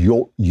yesterday that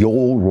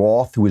Yoel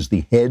Roth, who is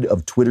the head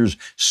of Twitter's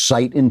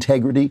site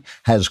integrity,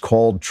 has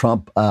called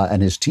Trump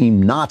and his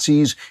team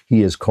Nazis.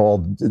 He has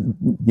called,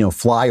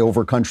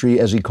 flyover country,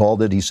 as he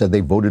called it. He said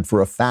they voted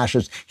for a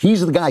fascist.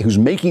 He's the guy who's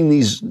making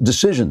these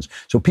decisions.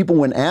 So people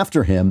went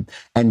after him,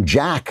 and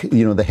Jack,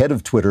 the head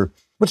of Twitter,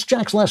 what's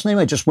Jack's last name?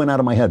 I just went out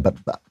of my head, but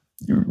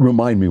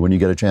remind me when you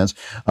get a chance.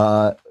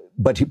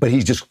 But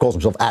he just calls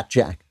himself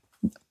 @Jack.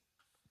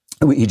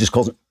 He just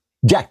calls it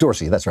Jack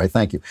Dorsey. That's right.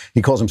 Thank you.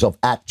 He calls himself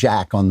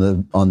 @Jack on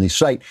the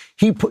site.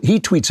 He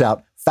tweets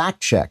out,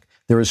 "Fact check.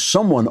 There is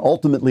someone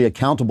ultimately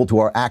accountable to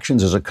our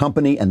actions as a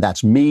company, and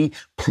that's me.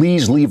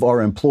 Please leave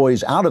our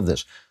employees out of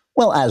this."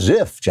 Well, as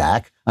if,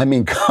 Jack. I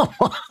mean, come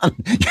on.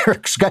 Your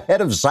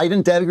head of site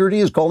integrity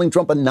is calling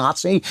Trump a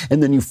Nazi,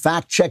 and then you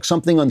fact-check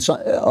something on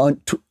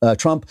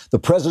Trump, the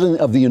president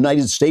of the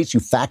United States. You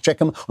fact-check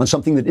him on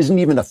something that isn't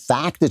even a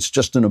fact. It's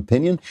just an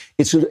opinion.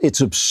 It's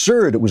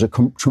absurd. It was a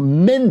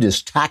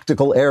tremendous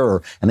tactical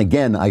error. And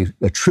again, I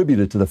attribute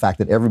it to the fact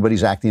that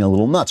everybody's acting a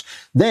little nuts.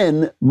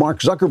 Then Mark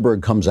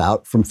Zuckerberg comes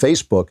out from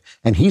Facebook,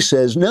 and he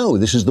says, no,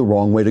 this is the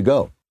wrong way to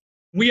go.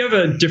 We have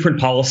a different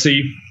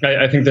policy,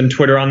 I think, than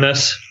Twitter on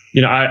this.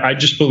 I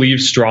just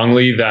believe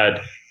strongly that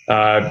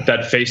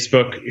that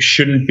Facebook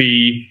shouldn't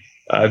be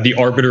the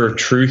arbiter of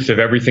truth of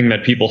everything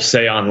that people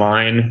say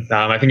online.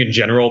 I think in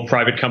general,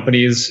 private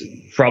companies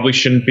probably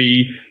shouldn't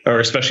be, or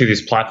especially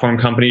these platform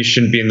companies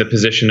shouldn't be in the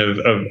position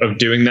of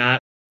doing that.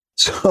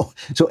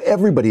 So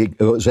everybody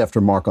goes after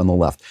Mark on the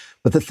left.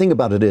 But the thing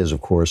about it is, of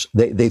course,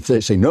 they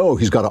say, no,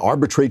 he's got to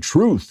arbitrate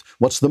truth.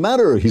 What's the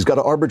matter? He's got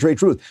to arbitrate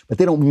truth. But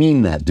they don't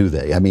mean that, do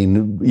they? I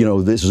mean,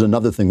 this is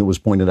another thing that was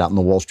pointed out in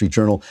the Wall Street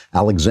Journal.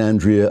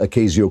 Alexandria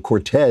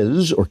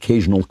Ocasio-Cortez, or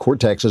Occasional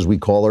Cortex, as we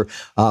call her,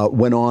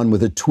 went on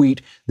with a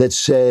tweet that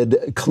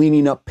said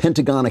cleaning up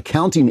Pentagon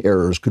accounting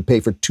errors could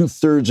pay for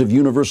 2/3 of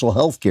universal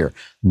health care.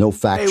 No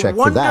fact check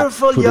for that.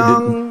 Wonderful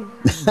young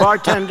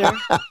bartender.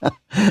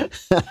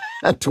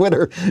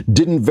 Twitter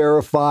didn't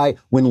verify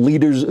when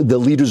the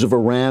leaders of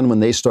Iran, when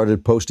they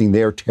started posting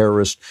their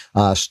terrorist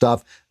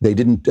stuff, they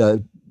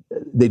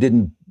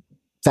didn't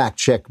fact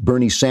check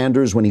Bernie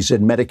Sanders when he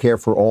said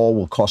Medicare for all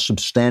will cost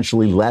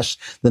substantially less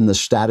than the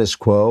status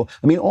quo.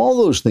 I mean, all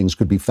those things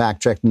could be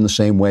fact checked in the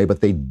same way,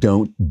 but they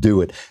don't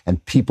do it.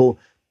 And people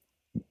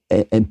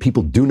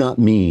do not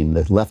mean,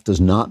 the left does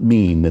not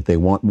mean that they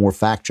want more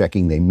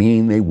fact-checking. They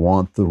mean they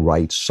want the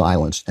right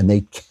silence. And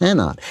they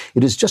cannot.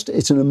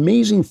 It's an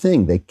amazing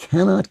thing. They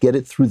cannot get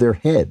it through their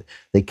head.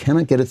 They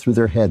cannot get it through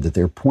their head that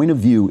their point of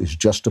view is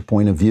just a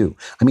point of view.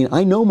 I mean,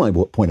 I know my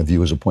point of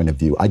view is a point of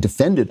view. I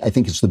defend it. I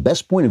think it's the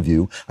best point of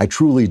view. I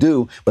truly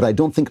do. But I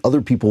don't think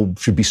other people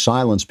should be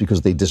silenced because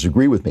they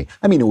disagree with me.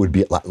 I mean, it would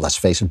be, let's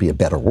face it, be a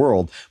better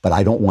world. But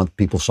I don't want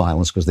people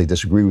silenced because they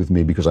disagree with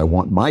me, because I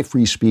want my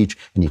free speech,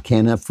 and you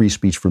can't have free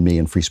speech for me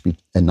and free speech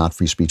and not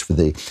free speech for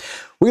thee.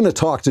 We're going to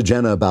talk to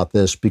Jenna about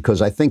this because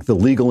I think the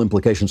legal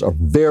implications are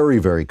very,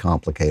 very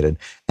complicated,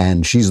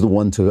 and she's the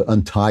one to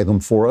untie them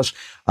for us.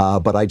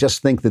 But I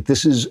just think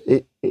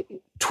that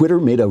Twitter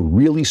made a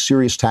really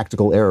serious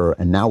tactical error,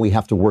 and now we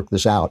have to work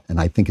this out. And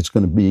I think it's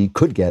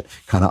could get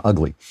kind of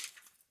ugly.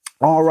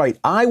 All right.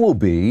 I will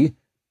be,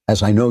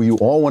 as I know you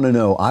all want to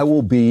know, I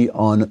will be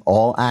on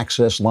All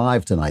Access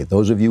Live tonight.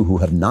 Those of you who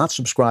have not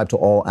subscribed to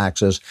All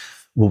Access,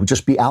 will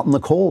just be out in the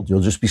cold.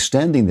 You'll just be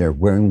standing there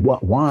wearing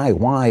what? Why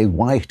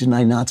didn't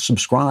I not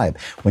subscribe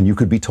when you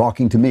could be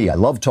talking to me? I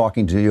love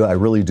talking to you. I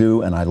really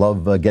do. And I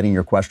love getting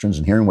your questions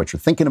and hearing what you're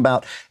thinking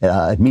about.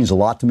 It means a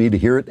lot to me to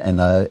hear it.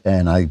 And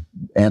I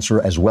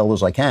answer as well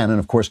as I can. And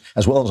of course,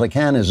 as well as I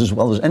can is as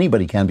well as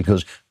anybody can,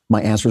 because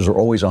my answers are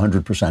always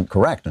 100%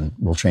 correct and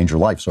will change your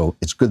life. So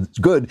it's good. It's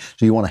good.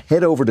 So you want to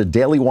head over to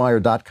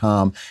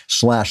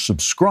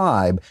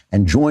dailywire.com/subscribe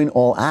and join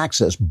All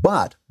Access.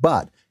 But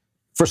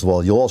first of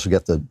all, you'll also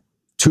get the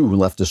 2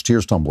 Leftist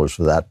Tears tumblers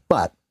for that.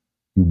 But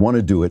you want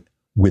to do it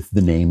with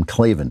the name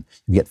Klavan.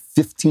 You get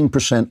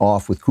 15%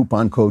 off with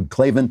coupon code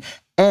Klavan,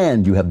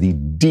 and you have the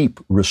deep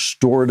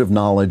restorative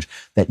knowledge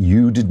that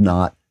you did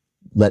not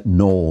let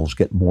Knowles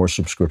get more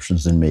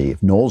subscriptions than me.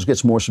 If Knowles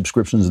gets more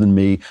subscriptions than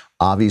me,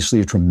 obviously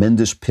a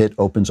tremendous pit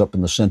opens up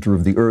in the center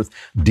of the earth.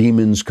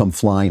 Demons come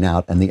flying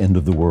out and the end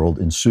of the world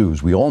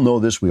ensues. We all know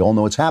this. We all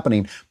know it's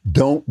happening.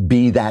 Don't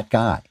be that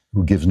guy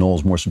who gives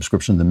Knowles more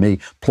subscription than me.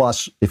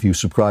 Plus, if you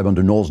subscribe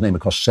under Knowles' name,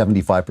 it costs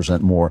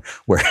 75% more.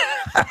 Where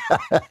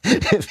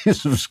if you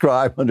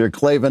subscribe under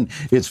Klavan,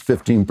 it's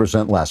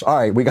 15% less. All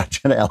right, we got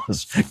Jenna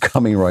Ellis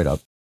coming right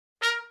up.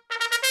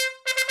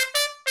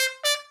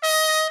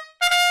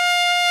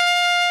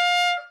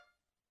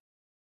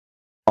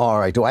 All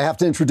right. Do I have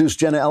to introduce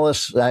Jenna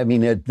Ellis? I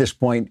mean, at this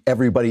point,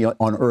 everybody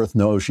on earth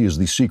knows she is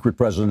the secret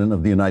president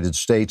of the United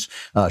States.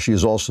 She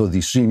is also the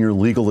senior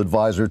legal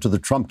advisor to the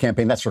Trump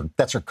campaign. That's her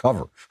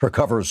cover. Her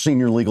cover is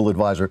senior legal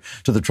advisor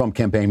to the Trump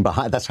campaign.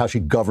 That's how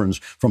she governs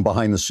from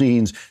behind the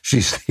scenes.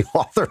 She's the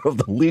author of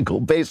The Legal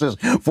Basis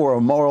for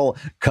a Moral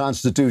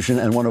Constitution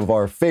and one of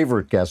our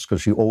favorite guests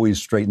because she always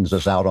straightens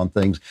us out on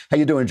things. How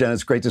you doing, Jenna?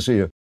 It's great to see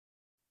you.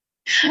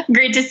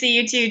 Great to see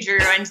you too,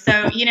 Drew. And so,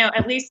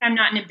 at least I'm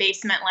not in a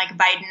basement like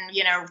Biden,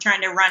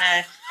 trying to run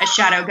a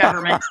shadow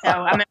government. So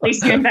I'm at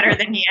least doing better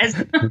than he is.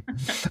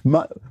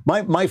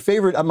 my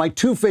favorite, my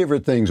 2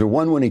 favorite things are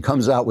one when he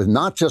comes out with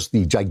not just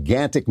the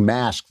gigantic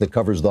mask that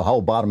covers the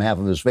whole bottom half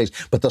of his face,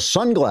 but the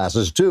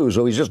sunglasses too.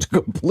 So he's just a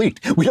complete,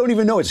 we don't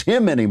even know it's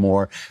him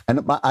anymore.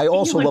 And I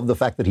also love the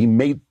fact that he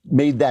made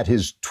that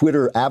his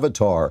Twitter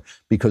avatar,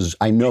 because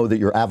I know that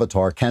your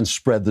avatar can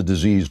spread the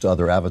disease to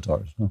other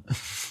avatars.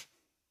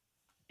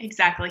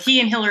 Exactly.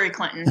 He and Hillary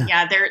Clinton.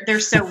 Yeah, they're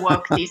so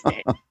woke these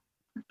days.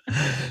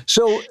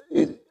 So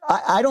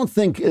I don't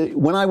think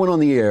when I went on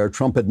the air,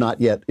 Trump had not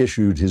yet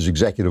issued his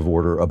executive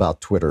order about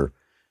Twitter.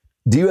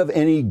 Do you have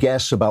any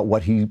guess about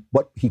what he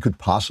could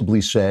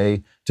possibly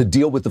say to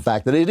deal with the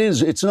fact that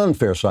it's an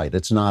unfair site?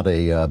 It's not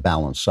a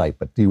balanced site.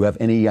 But do you have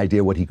any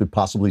idea what he could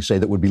possibly say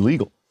that would be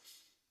legal?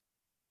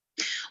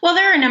 Well,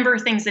 there are a number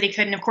of things that he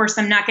could. And of course,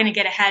 I'm not going to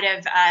get ahead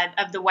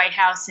of the White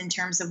House in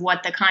terms of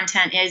what the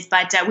content is.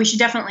 But we should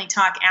definitely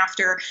talk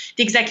after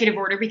the executive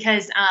order,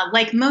 because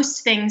like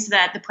most things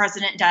that the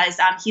president does,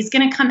 he's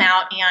going to come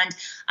out and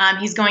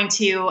he's going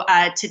to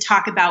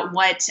talk about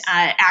what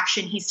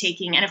action he's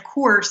taking. And of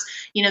course,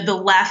 the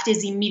left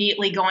is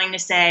immediately going to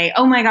say,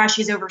 oh, my gosh,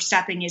 he's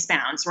overstepping his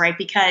bounds, right?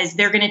 Because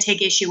they're going to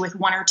take issue with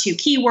 1 or 2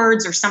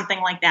 keywords or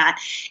something like that.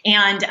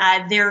 And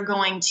they're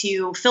going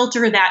to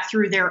filter that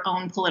through their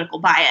own political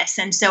bias.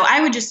 And so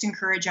I would just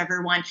encourage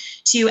everyone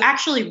to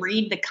actually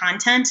read the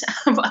content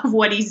of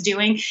what he's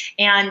doing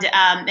and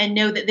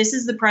know that this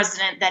is the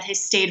president that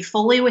has stayed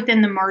fully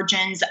within the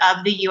margins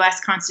of the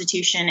U.S.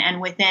 Constitution and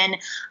within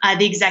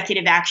the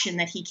executive action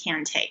that he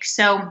can take.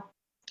 So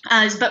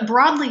but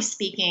broadly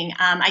speaking,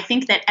 I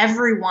think that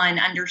everyone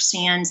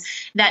understands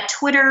that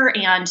Twitter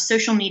and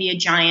social media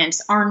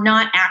giants are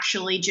not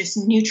actually just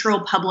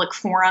neutral public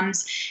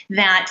forums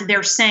that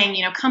they're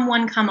saying, come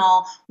one, come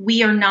all.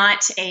 We are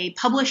not a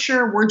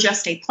publisher. We're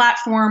just a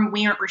platform.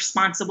 We aren't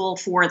responsible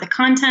for the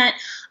content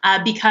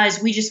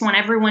because we just want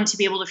everyone to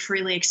be able to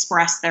freely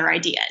express their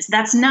ideas.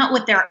 That's not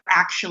what they're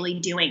actually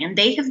doing. And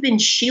they have been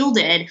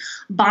shielded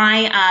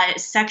by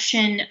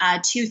Section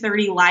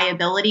 230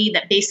 liability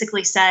that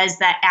basically says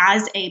that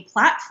as a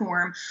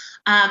platform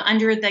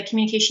under the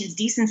Communications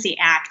Decency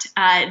Act,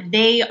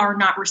 they are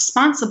not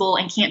responsible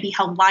and can't be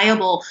held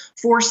liable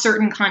for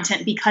certain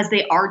content because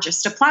they are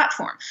just a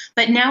platform.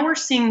 But now we're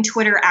seeing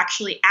Twitter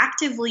actually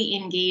actively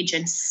engage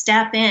and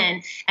step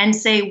in and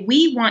say,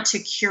 we want to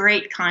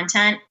curate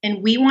content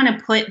and we want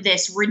to put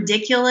this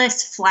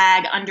ridiculous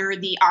flag under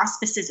the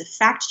auspices of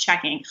fact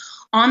checking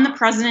on the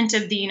president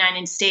of the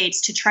United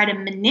States to try to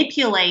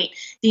manipulate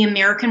the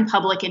American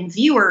public and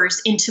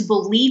viewers into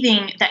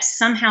believing that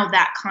somehow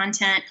that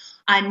content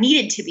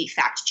needed to be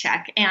fact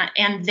checked.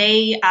 And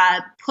they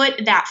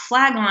put that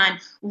flag on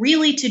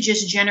really to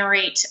just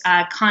generate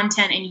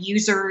content and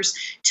users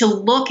to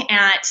look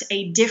at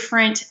a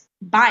different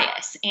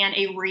bias and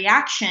a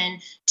reaction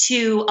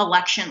to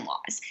election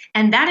laws.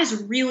 And that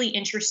is really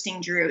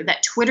interesting, Drew,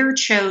 that Twitter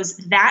chose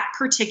that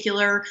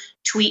particular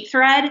tweet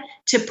thread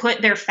to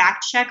put their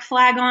fact check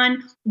flag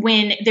on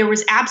when there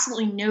was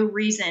absolutely no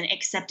reason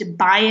except a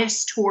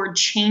bias toward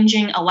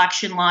changing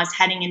election laws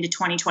heading into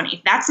 2020.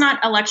 If that's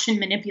not election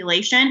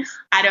manipulation,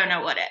 I don't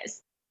know what is.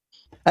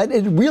 And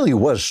it really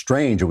was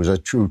strange. It was a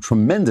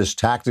tremendous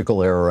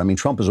tactical error. I mean,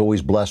 Trump is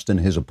always blessed in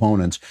his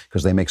opponents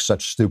because they make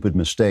such stupid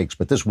mistakes,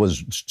 but this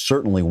was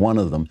certainly one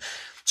of them.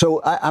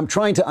 So I'm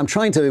trying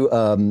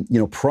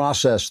to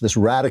process this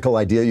radical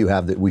idea you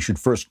have that we should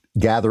first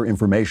gather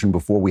information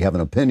before we have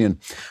an opinion.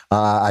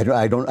 I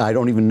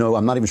don't even know.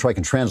 I'm not even sure I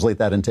can translate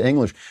that into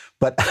English.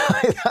 But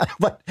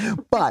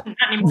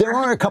there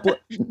are a couple.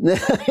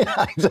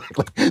 Yeah,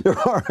 exactly. There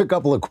are a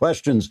couple of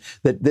questions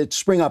that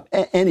spring up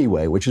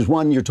anyway. Which is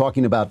one, you're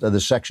talking about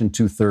the Section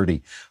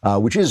 230,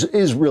 which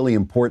is really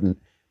important.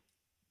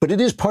 But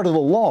it is part of the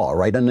law,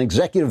 right? An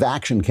executive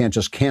action can't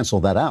just cancel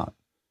that out.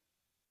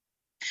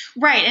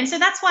 Right. And so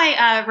that's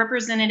why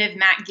Representative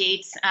Matt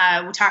Gaetz,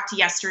 we talked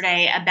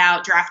yesterday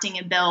about drafting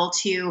a bill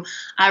to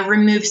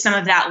remove some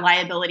of that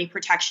liability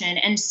protection.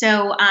 And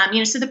so,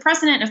 so the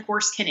president, of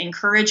course, can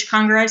encourage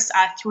Congress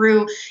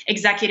through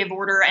executive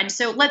order. And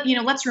so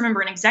let's remember,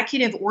 an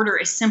executive order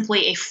is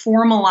simply a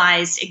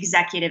formalized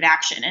executive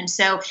action. And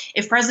so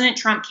if President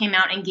Trump came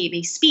out and gave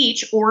a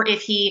speech, or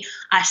if he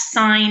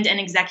signed an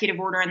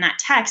executive order in that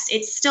text,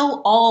 it's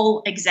still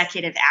all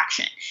executive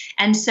action.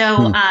 And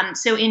so,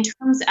 so in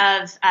terms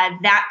of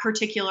that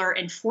particular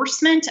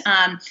enforcement,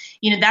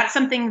 that's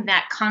something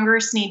that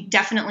Congress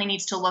definitely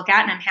needs to look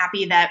at. And I'm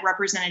happy that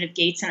Representative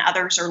Gaetz and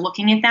others are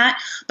looking at that.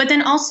 But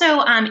then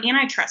also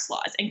antitrust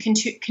laws and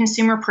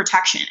consumer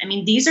protection. I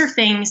mean, these are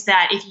things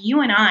that if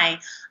you and I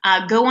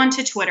go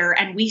onto Twitter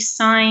and we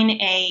sign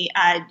a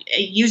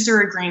user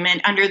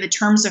agreement under the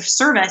terms of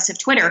service of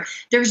Twitter,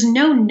 there's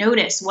no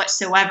notice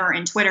whatsoever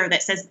in Twitter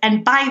that says,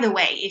 and by the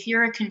way, if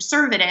you're a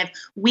conservative,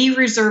 we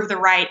reserve the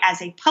right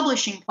as a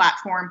publishing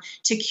platform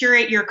to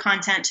curate your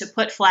content, to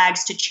put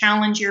flags, to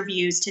challenge your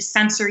views, to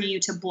censor you,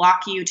 to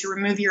block you, to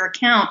remove your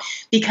account,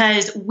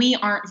 because we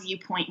aren't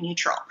viewpoint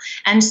neutral.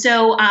 And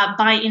so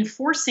by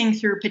enforcing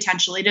through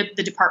potentially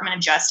the Department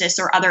of Justice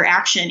or other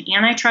action,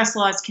 antitrust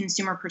laws,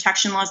 consumer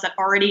protection laws that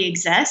already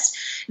exist,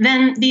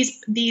 then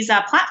these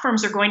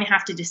platforms are going to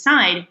have to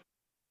decide,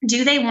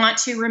 do they want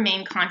to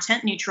remain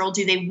content neutral?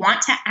 Do they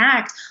want to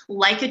act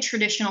like a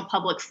traditional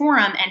public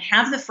forum and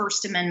have the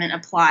First Amendment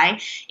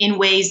apply in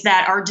ways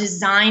that are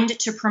designed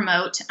to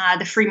promote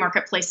the free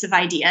marketplace of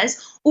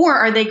ideas? Or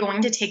are they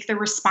going to take the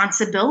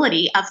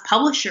responsibility of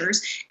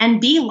publishers and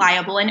be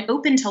liable and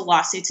open to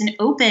lawsuits and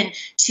open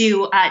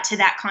to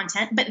that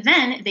content? But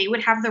then they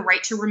would have the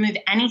right to remove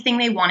anything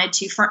they wanted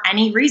to for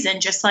any reason,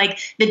 just like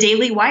the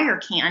Daily Wire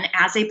can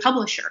as a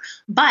publisher.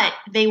 But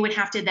they would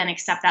have to then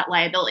accept that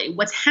liability.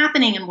 What's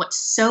happening and what's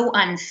so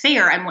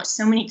unfair and what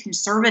so many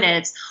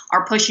conservatives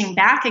are pushing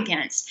back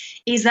against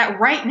is that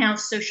right now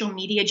social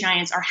media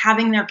giants are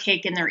having their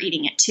cake and they're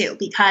eating it too,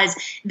 because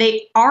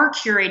they are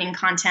curating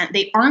content.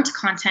 They aren't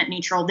content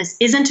neutral. This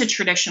isn't a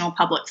traditional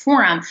public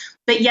forum,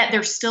 but yet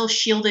they're still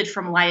shielded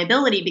from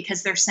liability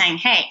because they're saying,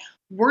 hey,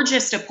 we're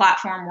just a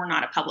platform. We're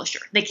not a publisher.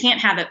 They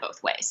can't have it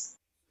both ways.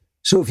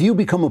 So if you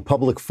become a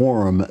public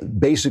forum,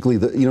 basically,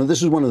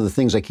 this is one of the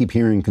things I keep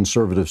hearing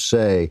conservatives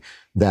say,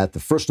 that the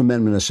First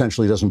Amendment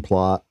essentially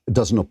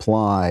doesn't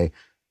apply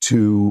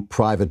to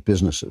private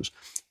businesses.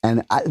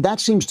 And that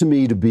seems to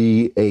me to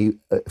be a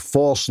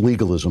false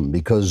legalism,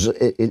 because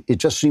it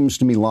just seems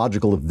to me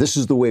logical if this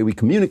is the way we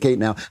communicate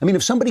now. I mean,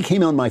 if somebody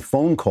came on my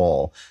phone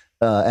call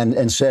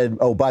and said,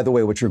 oh, by the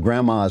way, what your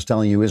grandma is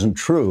telling you isn't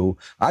true,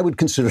 I would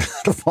consider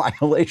that a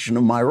violation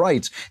of my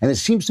rights. And it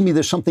seems to me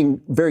there's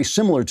something very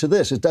similar to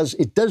this. It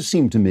does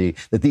seem to me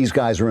that these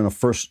guys are in a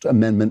First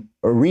Amendment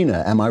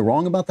arena. Am I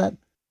wrong about that?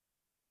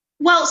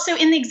 Well, so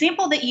in the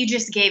example that you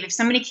just gave, if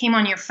somebody came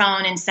on your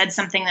phone and said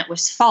something that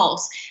was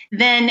false,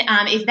 then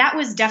if that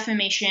was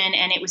defamation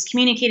and it was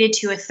communicated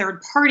to a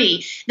third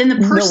party, then the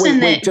person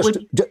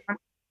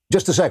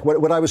Just a sec.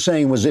 What I was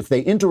saying was, if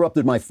they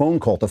interrupted my phone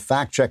call to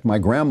fact check my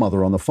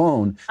grandmother on the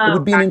phone, it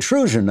would be an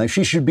intrusion.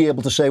 She should be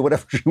able to say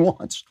whatever she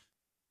wants.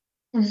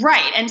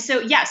 Right. And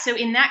so, so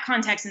in that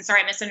context, and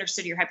sorry, I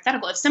misunderstood your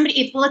hypothetical.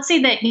 If let's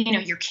say that,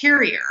 your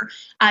carrier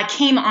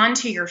came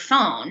onto your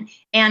phone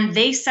and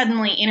they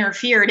suddenly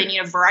interfered and,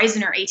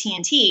 Verizon or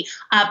AT&T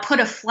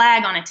put a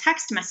flag on a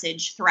text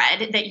message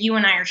thread that you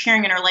and I are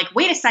sharing and are like,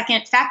 wait a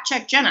second, fact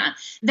check Jenna,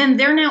 then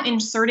they're now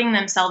inserting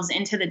themselves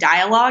into the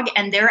dialogue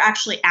and they're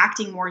actually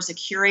acting more as a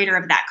curator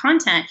of that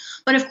content.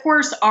 But of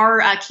course,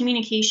 our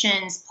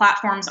communications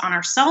platforms on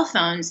our cell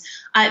phones,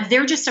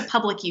 they're just a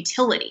public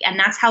utility, and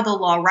that's how the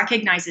law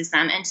recognizes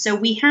them. And so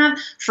we have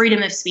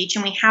freedom of speech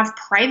and we have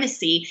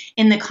privacy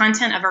in the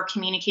content of our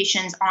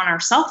communications on our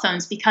cell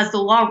phones, because the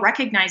law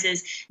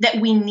recognizes that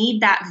we need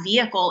that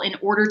vehicle in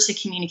order to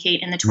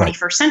communicate in the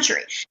 21st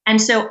century.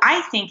 And so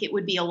I think it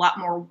would be a lot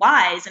more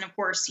wise. And of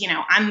course,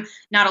 I'm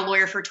not a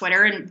lawyer for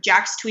Twitter, and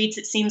Jack's tweets,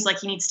 it seems like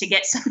he needs to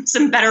get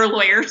some better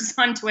lawyers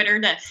on Twitter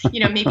to,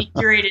 maybe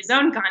curate his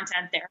own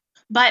content there.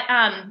 But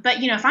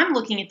if I'm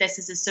looking at this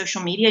as a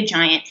social media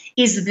giant,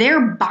 is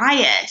their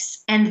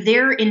bias and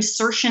their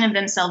insertion of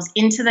themselves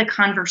into the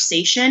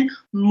conversation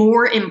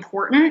more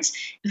important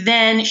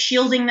than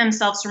shielding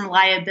themselves from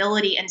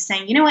liability and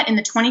saying, you know what, in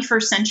the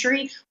 21st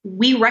century,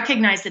 we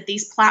recognize that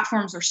these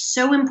platforms are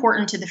so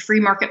important to the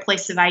free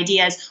marketplace of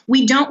ideas.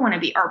 We don't want to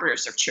be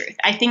arbiters of truth.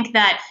 I think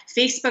that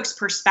Facebook's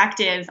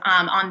perspective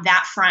on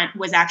that front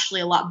was actually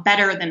a lot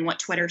better than what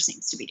Twitter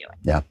seems to be doing.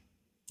 Yeah.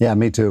 Yeah,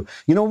 me too.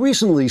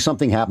 Recently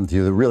something happened to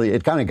you that really,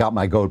 it kind of got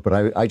my goat,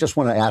 but I just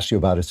want to ask you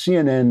about it.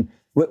 CNN,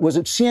 was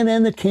it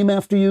CNN that came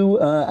after you?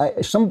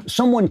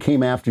 Someone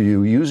came after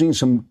you using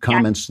some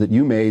comments that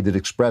you made that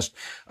expressed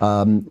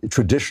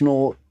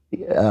traditional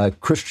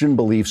Christian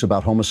beliefs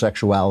about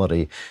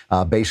homosexuality,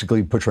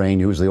 basically portraying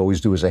you, as they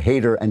always do, as a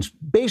hater, and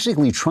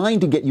basically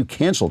trying to get you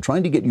canceled,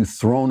 trying to get you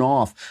thrown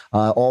off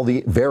all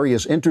the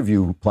various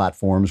interview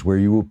platforms where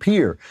you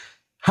appear.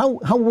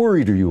 How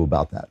worried are you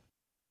about that?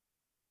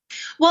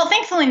 Well,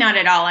 thankfully not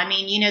at all. I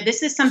mean,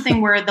 this is something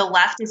where the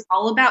left is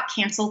all about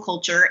cancel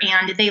culture,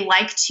 and they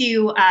like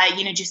to,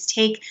 just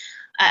take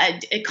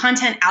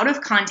content out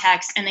of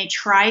context, and they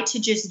try to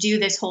just do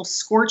this whole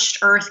scorched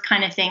earth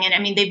kind of thing. And I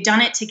mean, they've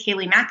done it to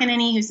Kayleigh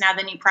McEnany, who's now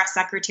the new press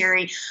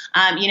secretary,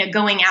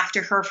 going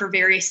after her for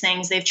various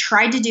things. They've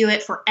tried to do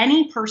it for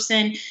any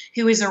person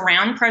who is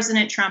around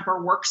President Trump or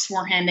works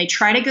for him. They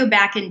try to go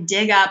back and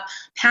dig up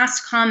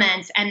past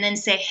comments and then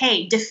say,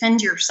 hey,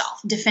 defend yourself,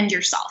 defend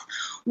yourself.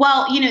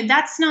 Well,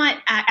 that's not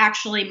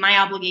actually my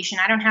obligation.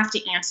 I don't have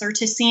to answer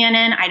to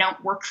CNN. I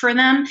don't work for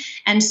them.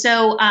 And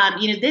so,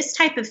 this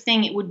type of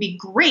thing, it would be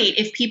great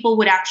if people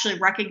would actually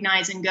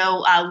recognize and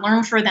go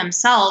learn for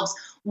themselves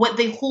what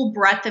the whole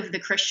breadth of the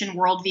Christian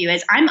worldview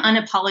is. I'm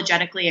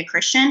unapologetically a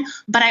Christian,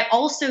 but I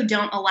also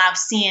don't allow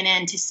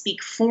CNN to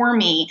speak for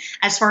me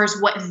as far as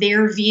what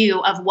their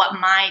view of what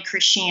my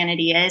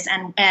Christianity is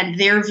and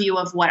their view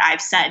of what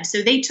I've said.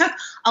 So they took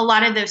a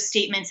lot of those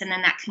statements and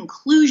then that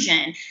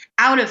conclusion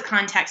out of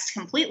context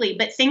completely.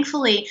 But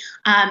thankfully,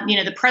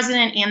 the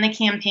president and the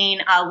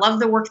campaign love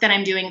the work that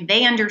I'm doing.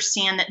 They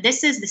understand that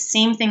this is the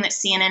same thing that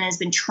CNN has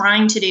been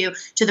trying to do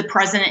to the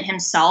president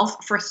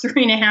himself for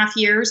 3.5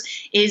 years,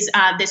 is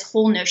this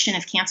whole notion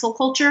of cancel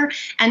culture.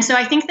 And so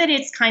I think that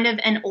it's kind of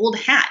an old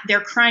hat.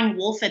 They're crying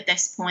wolf at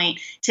this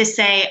point to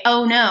say,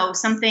 oh no,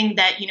 something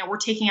that, we're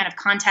taking out of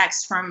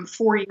context from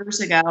 4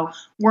 years ago,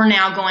 we're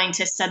now going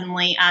to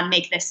suddenly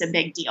make this a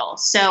big deal.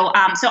 So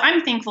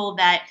I'm thankful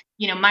that,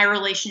 my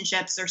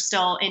relationships are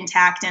still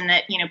intact and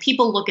that,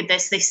 people look at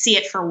this, they see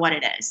it for what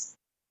it is.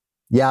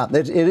 Yeah,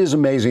 it is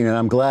amazing, and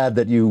I'm glad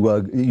that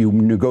you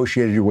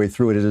negotiated your way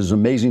through it. It is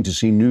amazing to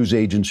see news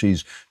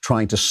agencies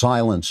trying to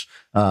silence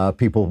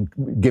people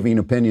giving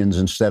opinions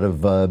instead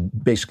of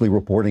basically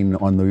reporting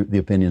on the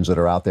opinions that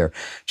are out there.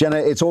 Jenna,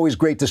 it's always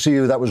great to see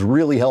you. That was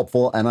really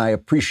helpful, and I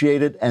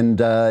appreciate it. And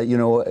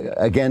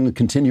again,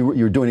 continue.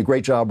 You're doing a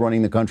great job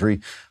running the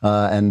country,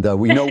 and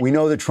we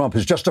know that Trump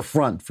is just a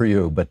front for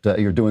you, but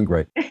you're doing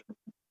great.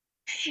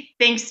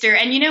 Thanks, Ster.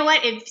 And you know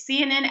what? If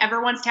CNN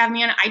ever wants to have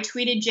me on, I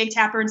tweeted Jake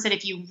Tapper and said,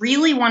 if you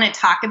really want to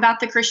talk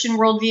about the Christian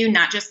worldview,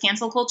 not just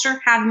cancel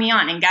culture, have me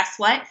on. And guess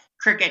what?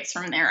 Crickets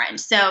from their end.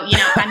 So,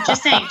 I'm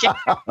just saying, because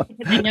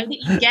I know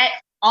that you get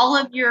all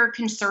of your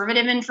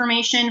conservative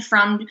information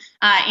from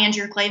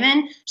Andrew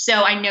Klavan.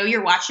 So I know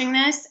you're watching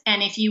this.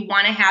 And if you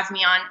want to have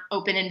me on,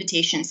 open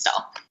invitation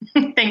still.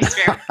 Thanks,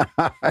 Ster.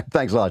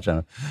 Thanks a lot,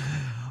 Jenna.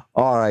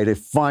 All right, a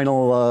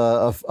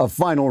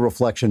final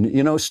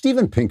reflection.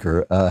 Steven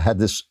Pinker had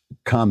this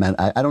comment.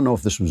 I don't know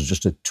if this was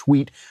just a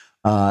tweet.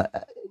 I've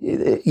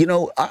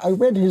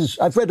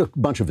read a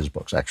bunch of his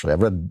books, actually.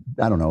 I've read,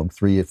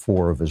 3 or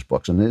 4 of his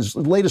books. And his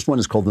latest one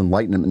is called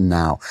Enlightenment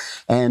Now.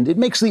 And it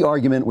makes the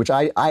argument, which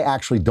I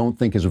actually don't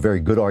think is a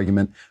very good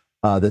argument,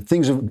 that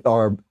things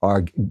are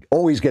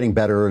always getting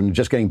better and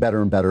just getting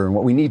better and better. And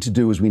what we need to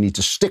do is we need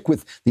to stick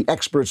with the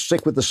experts,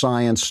 stick with the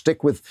science,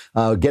 stick with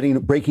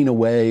breaking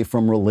away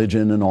from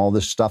religion and all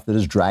this stuff that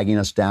is dragging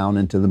us down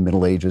into the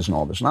Middle Ages and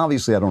all this. And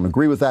obviously, I don't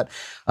agree with that.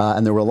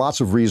 And there were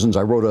lots of reasons.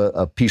 I wrote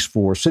a piece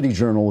for City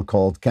Journal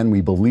called Can We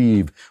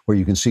Believe, where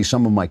you can see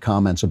some of my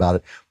comments about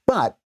it.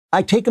 But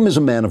I take him as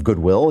a man of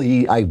goodwill.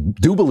 I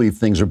do believe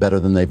things are better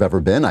than they've ever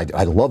been.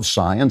 I love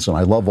science, and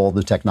I love all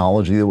the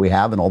technology that we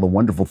have and all the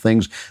wonderful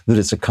things that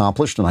it's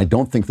accomplished. And I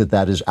don't think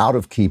that is out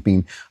of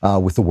keeping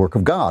with the work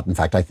of God. In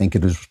fact, I think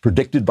it was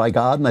predicted by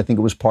God, and I think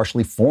it was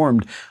partially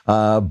formed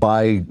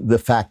by the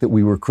fact that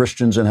we were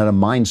Christians and had a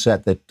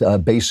mindset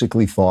that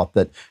basically thought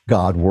that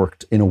God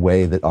worked in a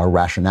way that our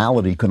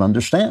rationality could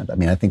understand. I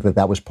mean, I think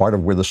that was part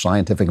of where the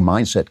scientific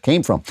mindset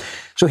came from.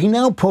 So he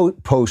now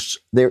posts,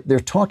 they're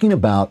talking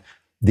about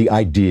the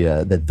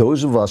idea that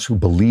those of us who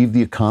believe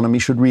the economy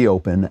should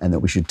reopen and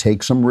that we should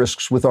take some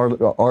risks with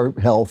our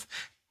health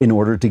in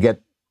order to get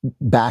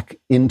back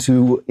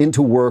into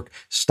work,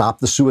 stop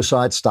the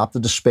suicide, stop the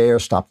despair,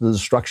 stop the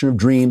destruction of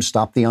dreams,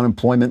 stop the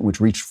unemployment,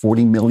 which reached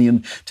 40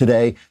 million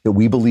today, that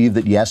we believe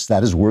that, yes,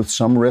 that is worth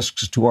some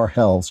risks to our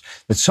health,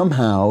 that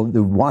somehow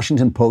the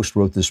Washington Post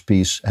wrote this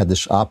piece, had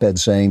this op-ed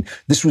saying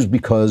this was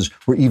because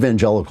we're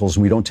evangelicals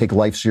and we don't take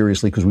life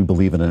seriously because we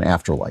believe in an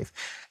afterlife.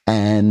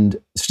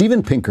 And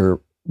Steven Pinker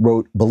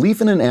wrote,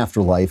 belief in an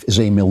afterlife is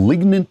a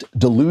malignant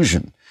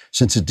delusion,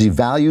 since it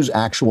devalues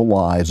actual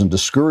lives and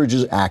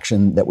discourages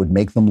action that would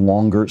make them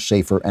longer,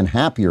 safer, and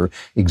happier.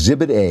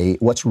 Exhibit A,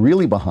 what's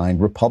really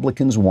behind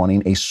Republicans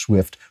wanting a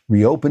swift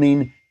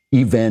reopening,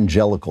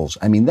 evangelicals.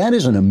 I mean, that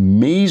is an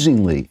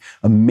amazingly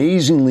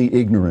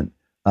ignorant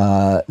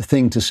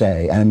thing to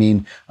say. I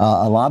mean,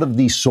 a lot of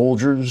these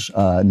soldiers,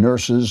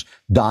 nurses,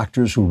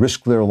 doctors who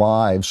risk their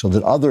lives so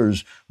that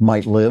others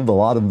might live, a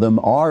lot of them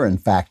are, in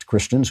fact,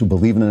 Christians who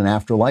believe in an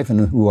afterlife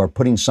and who are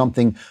putting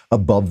something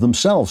above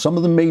themselves. Some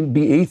of them may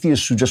be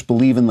atheists who just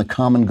believe in the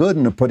common good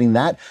and are putting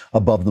that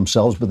above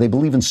themselves, but they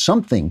believe in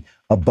something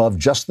above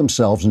just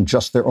themselves and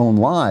just their own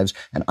lives.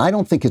 And I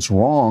don't think it's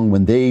wrong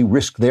when they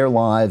risk their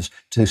lives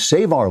to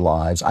save our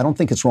lives. I don't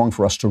think it's wrong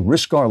for us to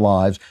risk our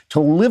lives, to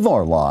live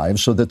our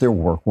lives so that their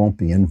work won't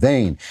be in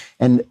vain.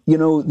 And, you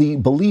know, the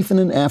belief in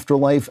an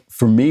afterlife,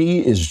 for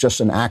me, is just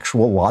an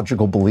actual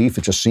logical belief.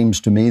 It just seems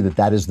to me that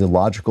that is the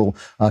logical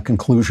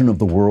conclusion of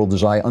the world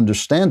as I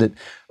understand it.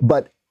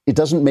 But it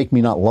doesn't make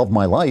me not love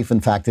my life. In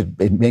fact,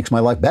 it makes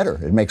my life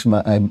better. It makes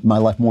my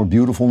life more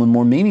beautiful and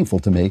more meaningful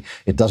to me.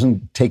 It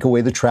doesn't take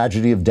away the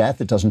tragedy of death.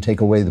 It doesn't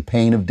take away the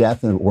pain of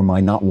death or my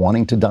not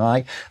wanting to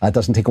die. It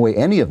doesn't take away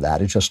any of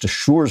that. It just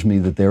assures me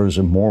that there is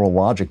a moral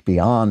logic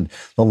beyond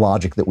the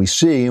logic that we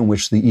see, in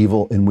which the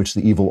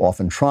evil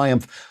often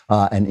triumph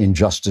and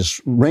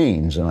injustice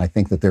reigns. And I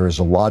think that there is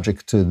a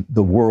logic to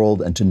the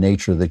world and to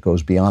nature that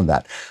goes beyond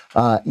that.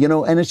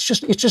 And it's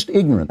just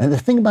ignorant. And the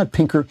thing about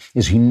Pinker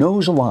is he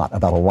knows a lot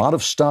about a lot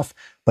of stuff,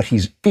 but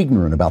he's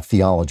ignorant about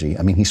theology.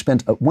 I mean, he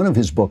spent one of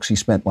his books, he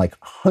spent like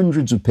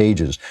hundreds of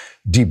pages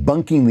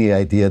debunking the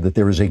idea that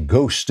there is a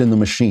ghost in the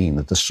machine,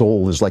 that the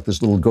soul is like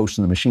this little ghost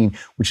in the machine,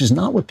 which is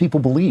not what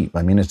people believe.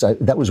 I mean,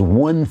 that was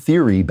one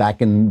theory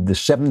back in the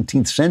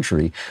 17th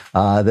century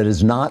that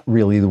is not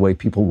really the way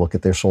people look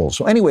at their souls.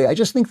 So anyway, I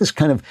just think this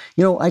kind of,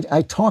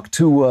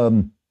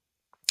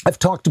 I've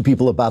talked to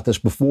people about this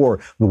before.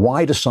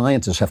 Why do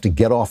scientists have to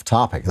get off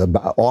topic,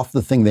 off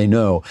the thing they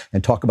know,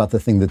 and talk about the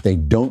thing that they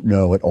don't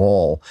know at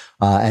all?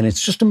 And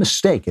it's just a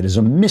mistake. It is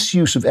a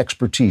misuse of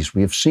expertise.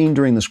 We have seen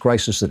during this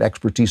crisis that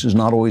expertise is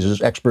not always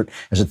as expert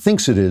as it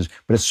thinks it is,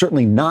 but it's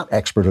certainly not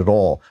expert at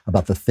all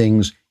about the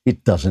things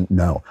it doesn't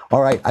know.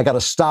 All right, I got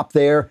to stop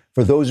there.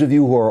 For those of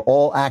you who are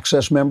all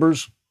access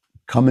members,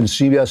 come and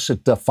see us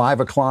at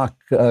 5 o'clock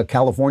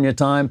California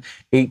time,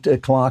 8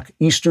 o'clock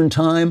Eastern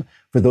time.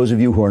 For those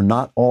of you who are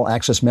not all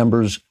access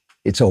members,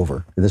 it's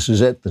over. This is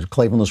it. The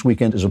Klavanless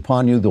weekend is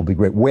upon you. There'll be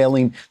great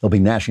wailing. There'll be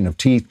gnashing of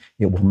teeth.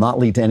 It will not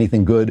lead to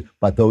anything good.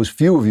 But those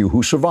few of you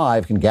who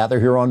survive can gather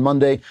here on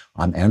Monday.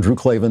 I'm Andrew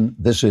Klavan.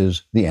 This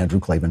is The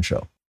Andrew Klavan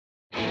Show.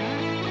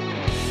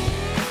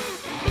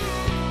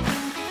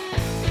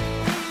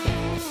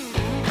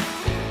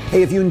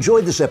 Hey, if you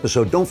enjoyed this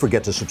episode, don't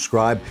forget to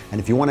subscribe. And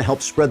if you want to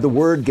help spread the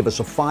word, give us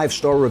a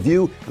 5-star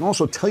review and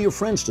also tell your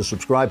friends to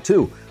subscribe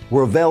too.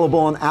 We're available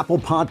on Apple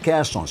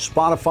Podcasts, on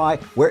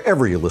Spotify,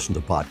 wherever you listen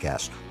to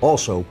podcasts.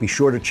 Also, be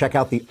sure to check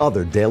out the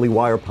other Daily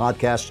Wire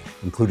podcasts,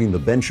 including The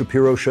Ben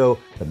Shapiro Show,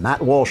 The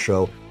Matt Walsh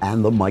Show,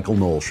 and The Michael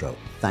Knowles Show.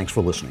 Thanks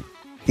for listening.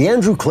 The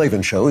Andrew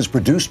Klavan Show is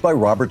produced by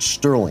Robert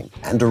Sterling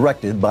and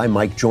directed by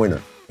Mike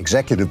Joyner.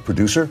 Executive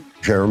producer,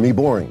 Jeremy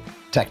Boring.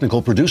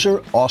 Technical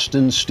producer,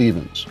 Austin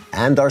Stevens.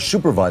 And our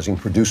supervising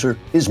producer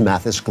is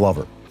Mathis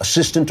Glover.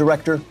 Assistant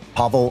director,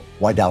 Pavel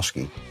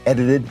Wydowski.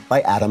 Edited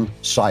by Adam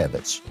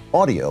Sayevitz.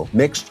 Audio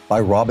mixed by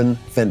Robin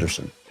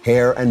Fenderson.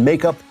 Hair and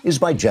makeup is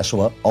by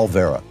Jesua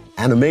Alvera.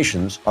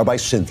 Animations are by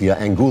Cynthia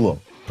Angulo.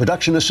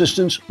 Production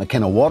assistants,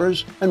 McKenna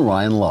Waters and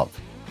Ryan Love.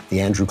 The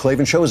Andrew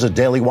Klavan Show is a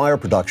Daily Wire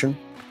production.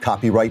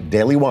 Copyright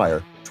Daily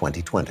Wire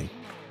 2020.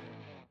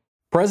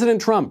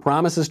 President Trump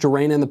promises to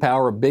rein in the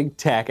power of big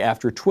tech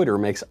after Twitter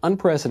makes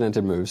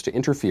unprecedented moves to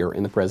interfere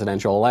in the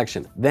presidential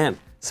election. Then,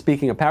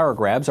 speaking of power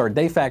grabs, our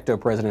de facto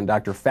president,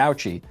 Dr.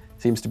 Fauci,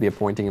 seems to be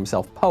appointing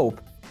himself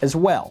Pope as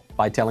well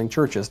by telling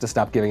churches to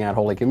stop giving out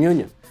Holy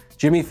Communion.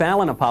 Jimmy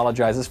Fallon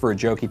apologizes for a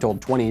joke he told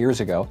 20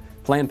 years ago.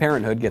 Planned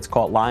Parenthood gets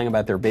caught lying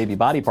about their baby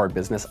body part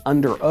business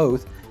under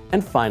oath.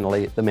 And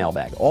finally, the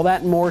mailbag. All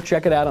that and more,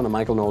 check it out on The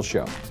Michael Knowles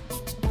Show.